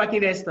 Fin, are you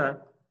backing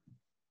Esther?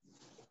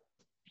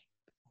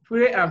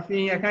 Fure and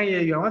Fin, I can't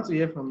hear you. I want to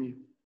hear from you.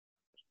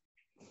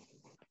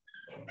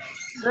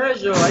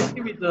 Sergio, are you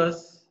still with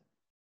us?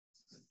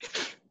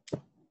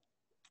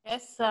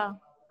 Yes, sir.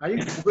 Are you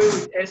going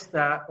with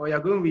Esther or you're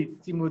going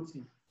with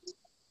Timothy?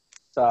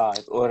 Sir,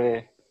 it's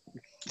Ore.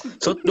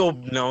 Shut up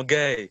now,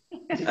 guy.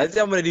 I think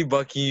I'm already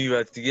backing you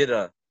guys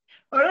together.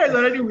 Ore is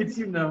already with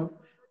you now.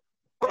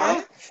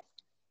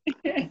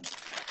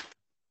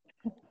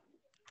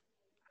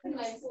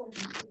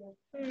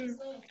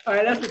 All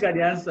right, let's look at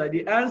the answer.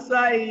 The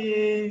answer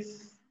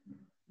is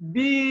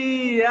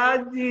B,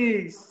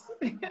 Addis.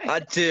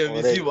 Achem,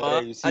 you see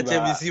what?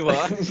 Achem, you see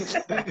what?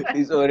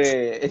 It's Ore.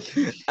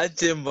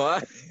 Achem,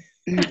 what?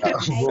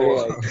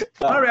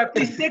 All right,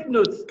 please take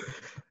notes.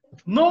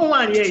 No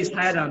one here is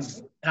higher than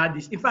hard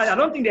disk. In fact, I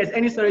don't think there's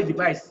any storage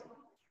device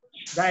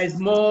that is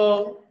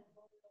more,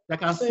 that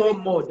can store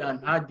more than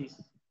hard disk.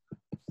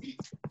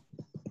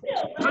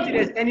 I don't think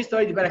there's any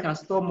storage device that can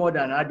store more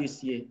than hard disk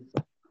here.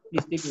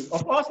 Please take it.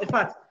 Of course, in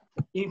fact,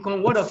 in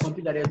world of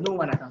computer, there's no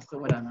one that can store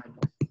more than hard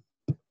disk.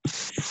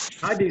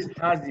 Hard disk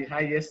has the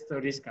highest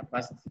storage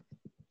capacity.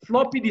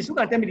 Floppy disk, who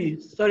can tell me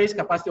the storage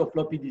capacity of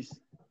floppy disk?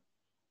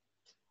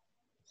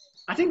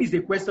 I think it's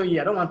a question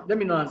here. I don't want. Let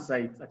me not answer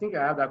it. I think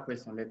I have that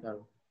question later.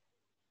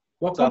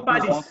 What Sir, compare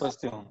please, one this?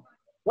 question.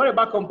 What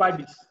about compare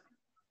this?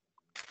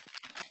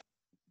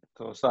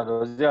 So, sir,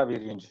 does it have a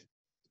range?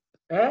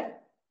 They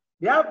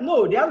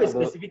have a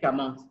specific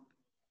amount.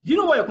 Do you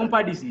know what your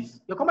compare this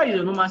is? Your compare is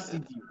a normal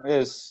CD.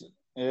 Yes.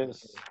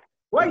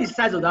 What is the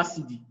size of that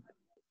CD?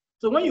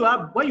 So when you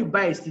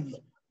buy a CD,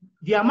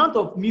 the amount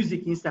of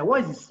music inside,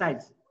 what is the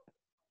size?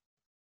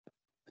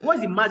 What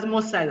is the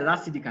maximum size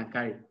that CD can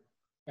carry?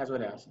 That's what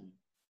they're asking.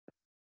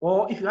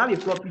 Or if you have a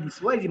floppy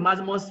disk, what is the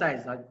maximum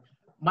size,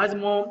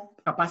 maximum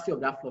capacity of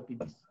that floppy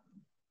disk?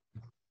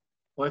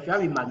 Or if you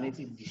have a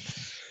magnetic disk.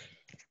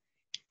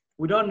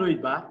 We don't know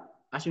it, but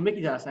I should make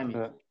it an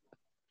assignment.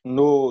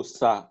 No,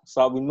 sir.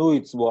 Sir, we know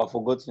it, but I've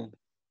forgotten.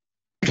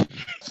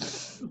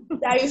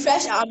 That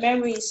refresh our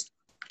memories.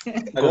 I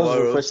just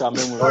refresh our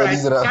memory. All right,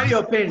 carry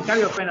your pen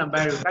and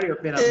biro. Carry your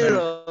pen and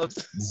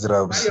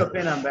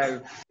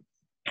biro.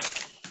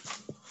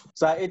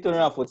 Sir,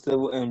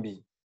 847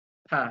 MB.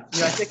 You are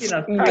taking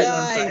a Guys,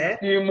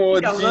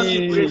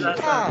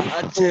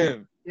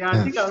 Yeah,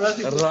 I think I'm not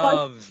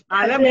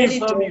let me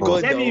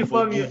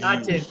inform you,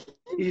 Achem.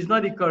 It is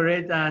not the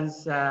correct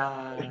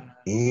answer.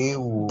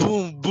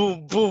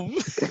 Boom.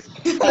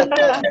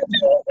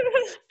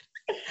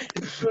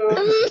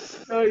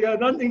 So you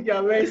don't think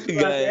you're very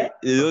smart,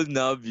 You don't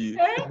know you.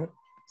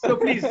 So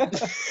please, a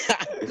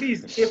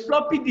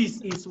floppy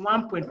disk is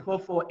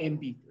 1.44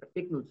 MB.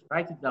 Take notes,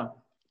 write it down.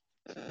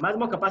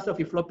 Maximum capacity of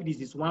a floppy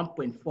disk is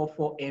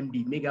 1.44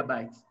 MB,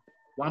 megabytes.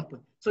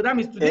 So that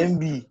means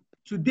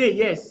today,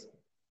 yes.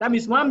 That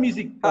means one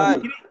music.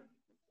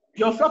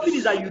 Your floppy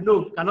disk that you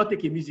know cannot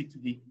take a music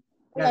today.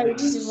 I'm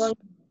disappointed.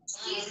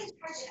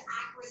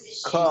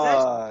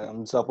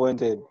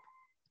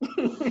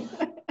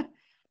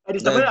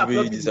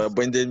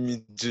 Disappointed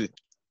me too.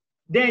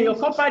 Then your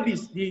compact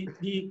disc, the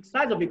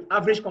size of the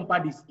average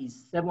compact disc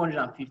is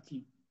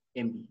 750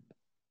 MB.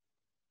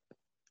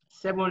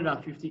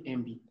 750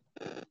 MB.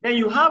 Then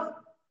you have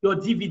your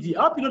DVD.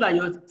 I hope you know that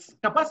your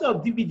capacity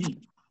of DVD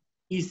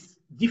is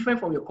different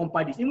from your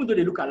compact disc, even though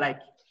they look alike.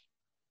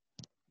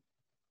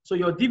 So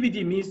your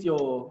DVD means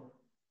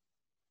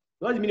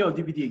what's the meaning of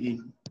DVD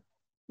again?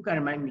 Who can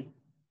remind me?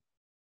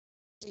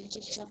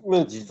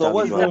 Wait, so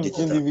what's the difference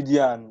between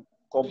DVD and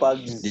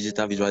compact disc?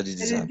 Digital. It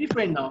is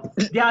different now.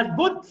 They are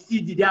both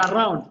CD, they are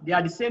round, they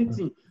are the same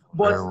thing.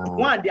 But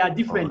they are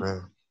different.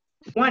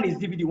 One is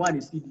DVD, one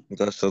is CD.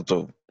 That's so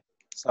tough.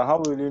 So how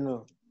will you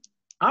know?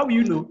 How will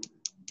you know?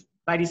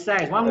 By the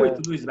size. One way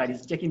to do is by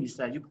checking the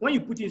size. When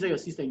you put it inside your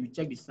system, you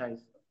check the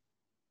size.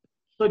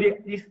 So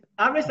the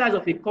average size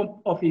of a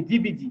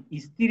DVD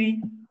is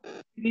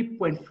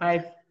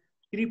 3.5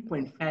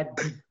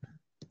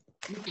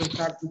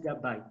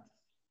 gigabytes.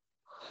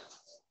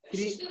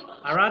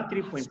 Around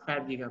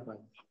 3.5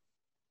 gigabytes.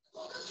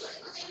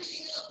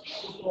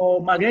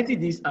 For magnetic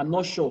disk, I'm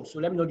not sure. So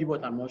let me not give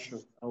what I'm not sure.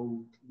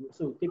 So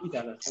take it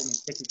out.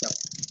 Check it out.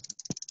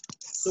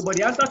 So, but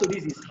the answer to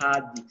this is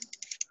hard disk.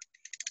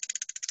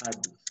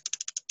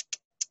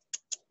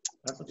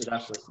 Answer to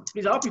that question.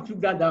 Please, I hope you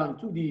took that down.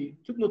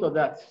 Took note of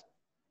that.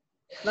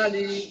 Now,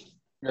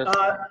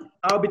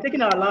 I'll be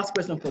taking our last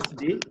question for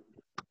today.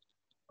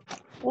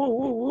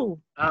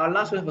 Our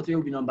last question for today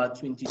will be number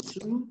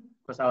 22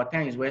 because our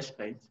time is well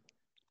spent.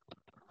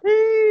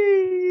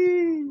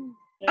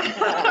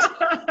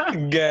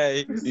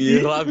 Guy,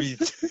 you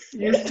rabbit.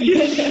 You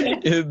see?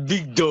 A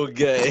big dog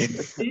guy.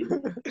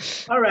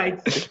 All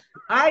right.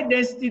 High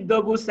density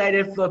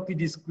double-sided floppy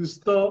disk could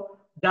store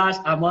dash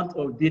amount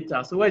of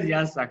data. So what's the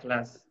answer,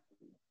 class?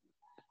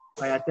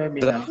 Tell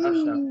me that.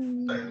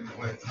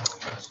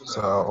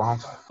 So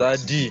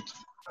D.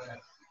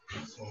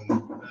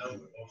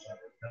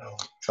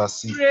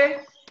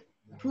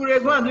 Fure,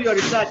 go and do your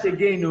research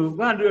again.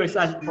 Go and do your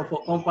research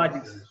for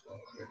compact disk.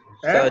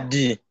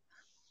 D.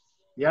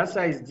 The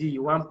answer is D,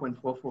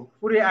 1.44.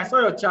 Fure, I saw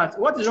your chart.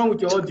 What is wrong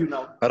with your audio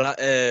now?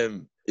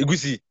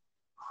 Igusi.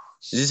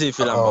 Did you say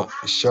shut up.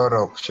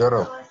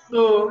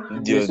 So,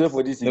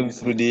 nobody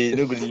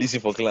listen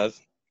for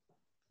class.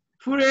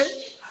 Fure,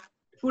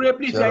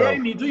 please, you're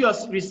hearing me. Do your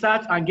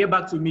research and get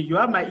back to me. You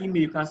have my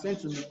email. You can send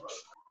to me.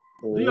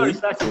 Do your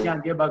research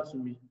and get back to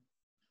me.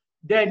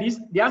 Then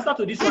the answer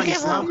to this one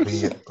is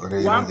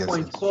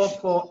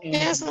 1.44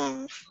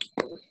 MB.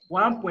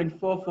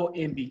 1.44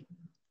 MB.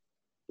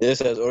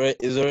 Yes, it's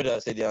already I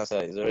said the answer.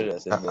 It's already I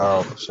said.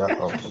 Shut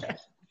up.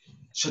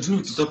 Should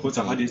we talk about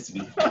how this to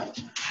be?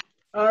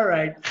 All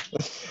right.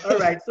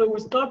 So we'll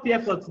stop here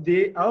for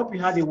today. I hope you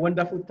had a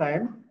wonderful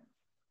time.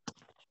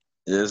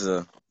 Yes,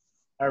 sir.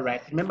 All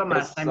right. Remember my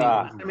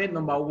assignment. Assignment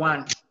number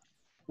 1.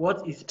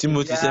 What is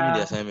Timothy? Send me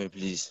the assignment,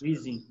 please.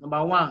 Reason.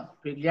 Number 1,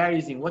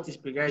 plagiarism. What is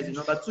plagiarism?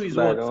 Number 2 is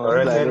what?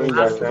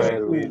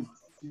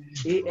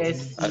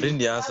 ASC. I didn't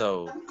the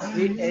answer.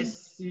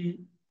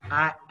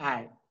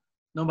 ASCII.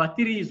 Number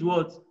 3 is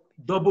what?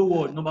 Double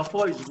word. Number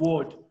 4 is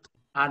word.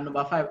 And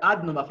number 5,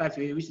 add number 5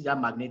 to it, which is that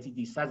magnetic,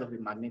 the size of the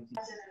magnetic.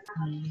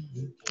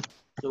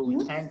 So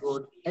we thank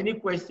God. Any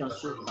questions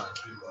so far?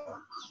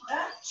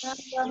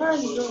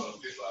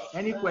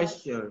 Any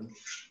question?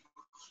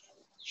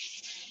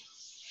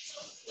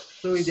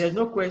 So if there's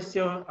no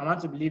question, I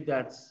want to believe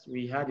that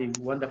we had a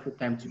wonderful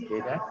time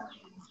together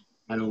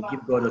and we'll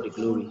give God all the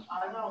glory.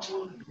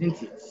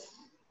 Isn't it?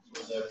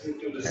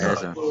 Yes,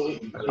 sir.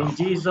 In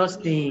Jesus'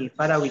 name,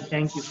 Father, we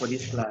thank you for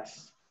this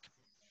class.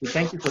 We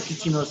thank you for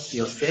teaching us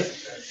yourself.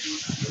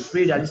 We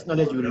pray that this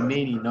knowledge will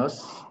remain in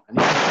us and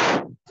this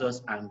knowledge will guide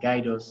us and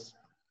guide us.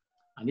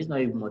 And this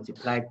knowledge will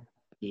multiply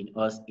in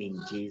us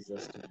in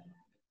Jesus' name.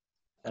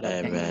 Father,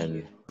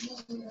 Amen.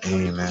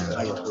 Amen.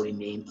 by your holy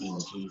name in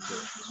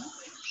Jesus.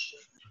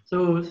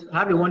 So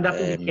have a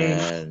wonderful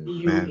weekend. Amen. See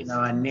you in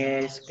our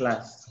next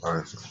class. All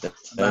right, sir. Thank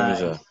you, Bye.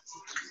 sir.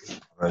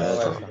 All right,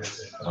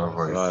 sir. All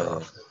right, Bye, sir.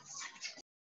 sir.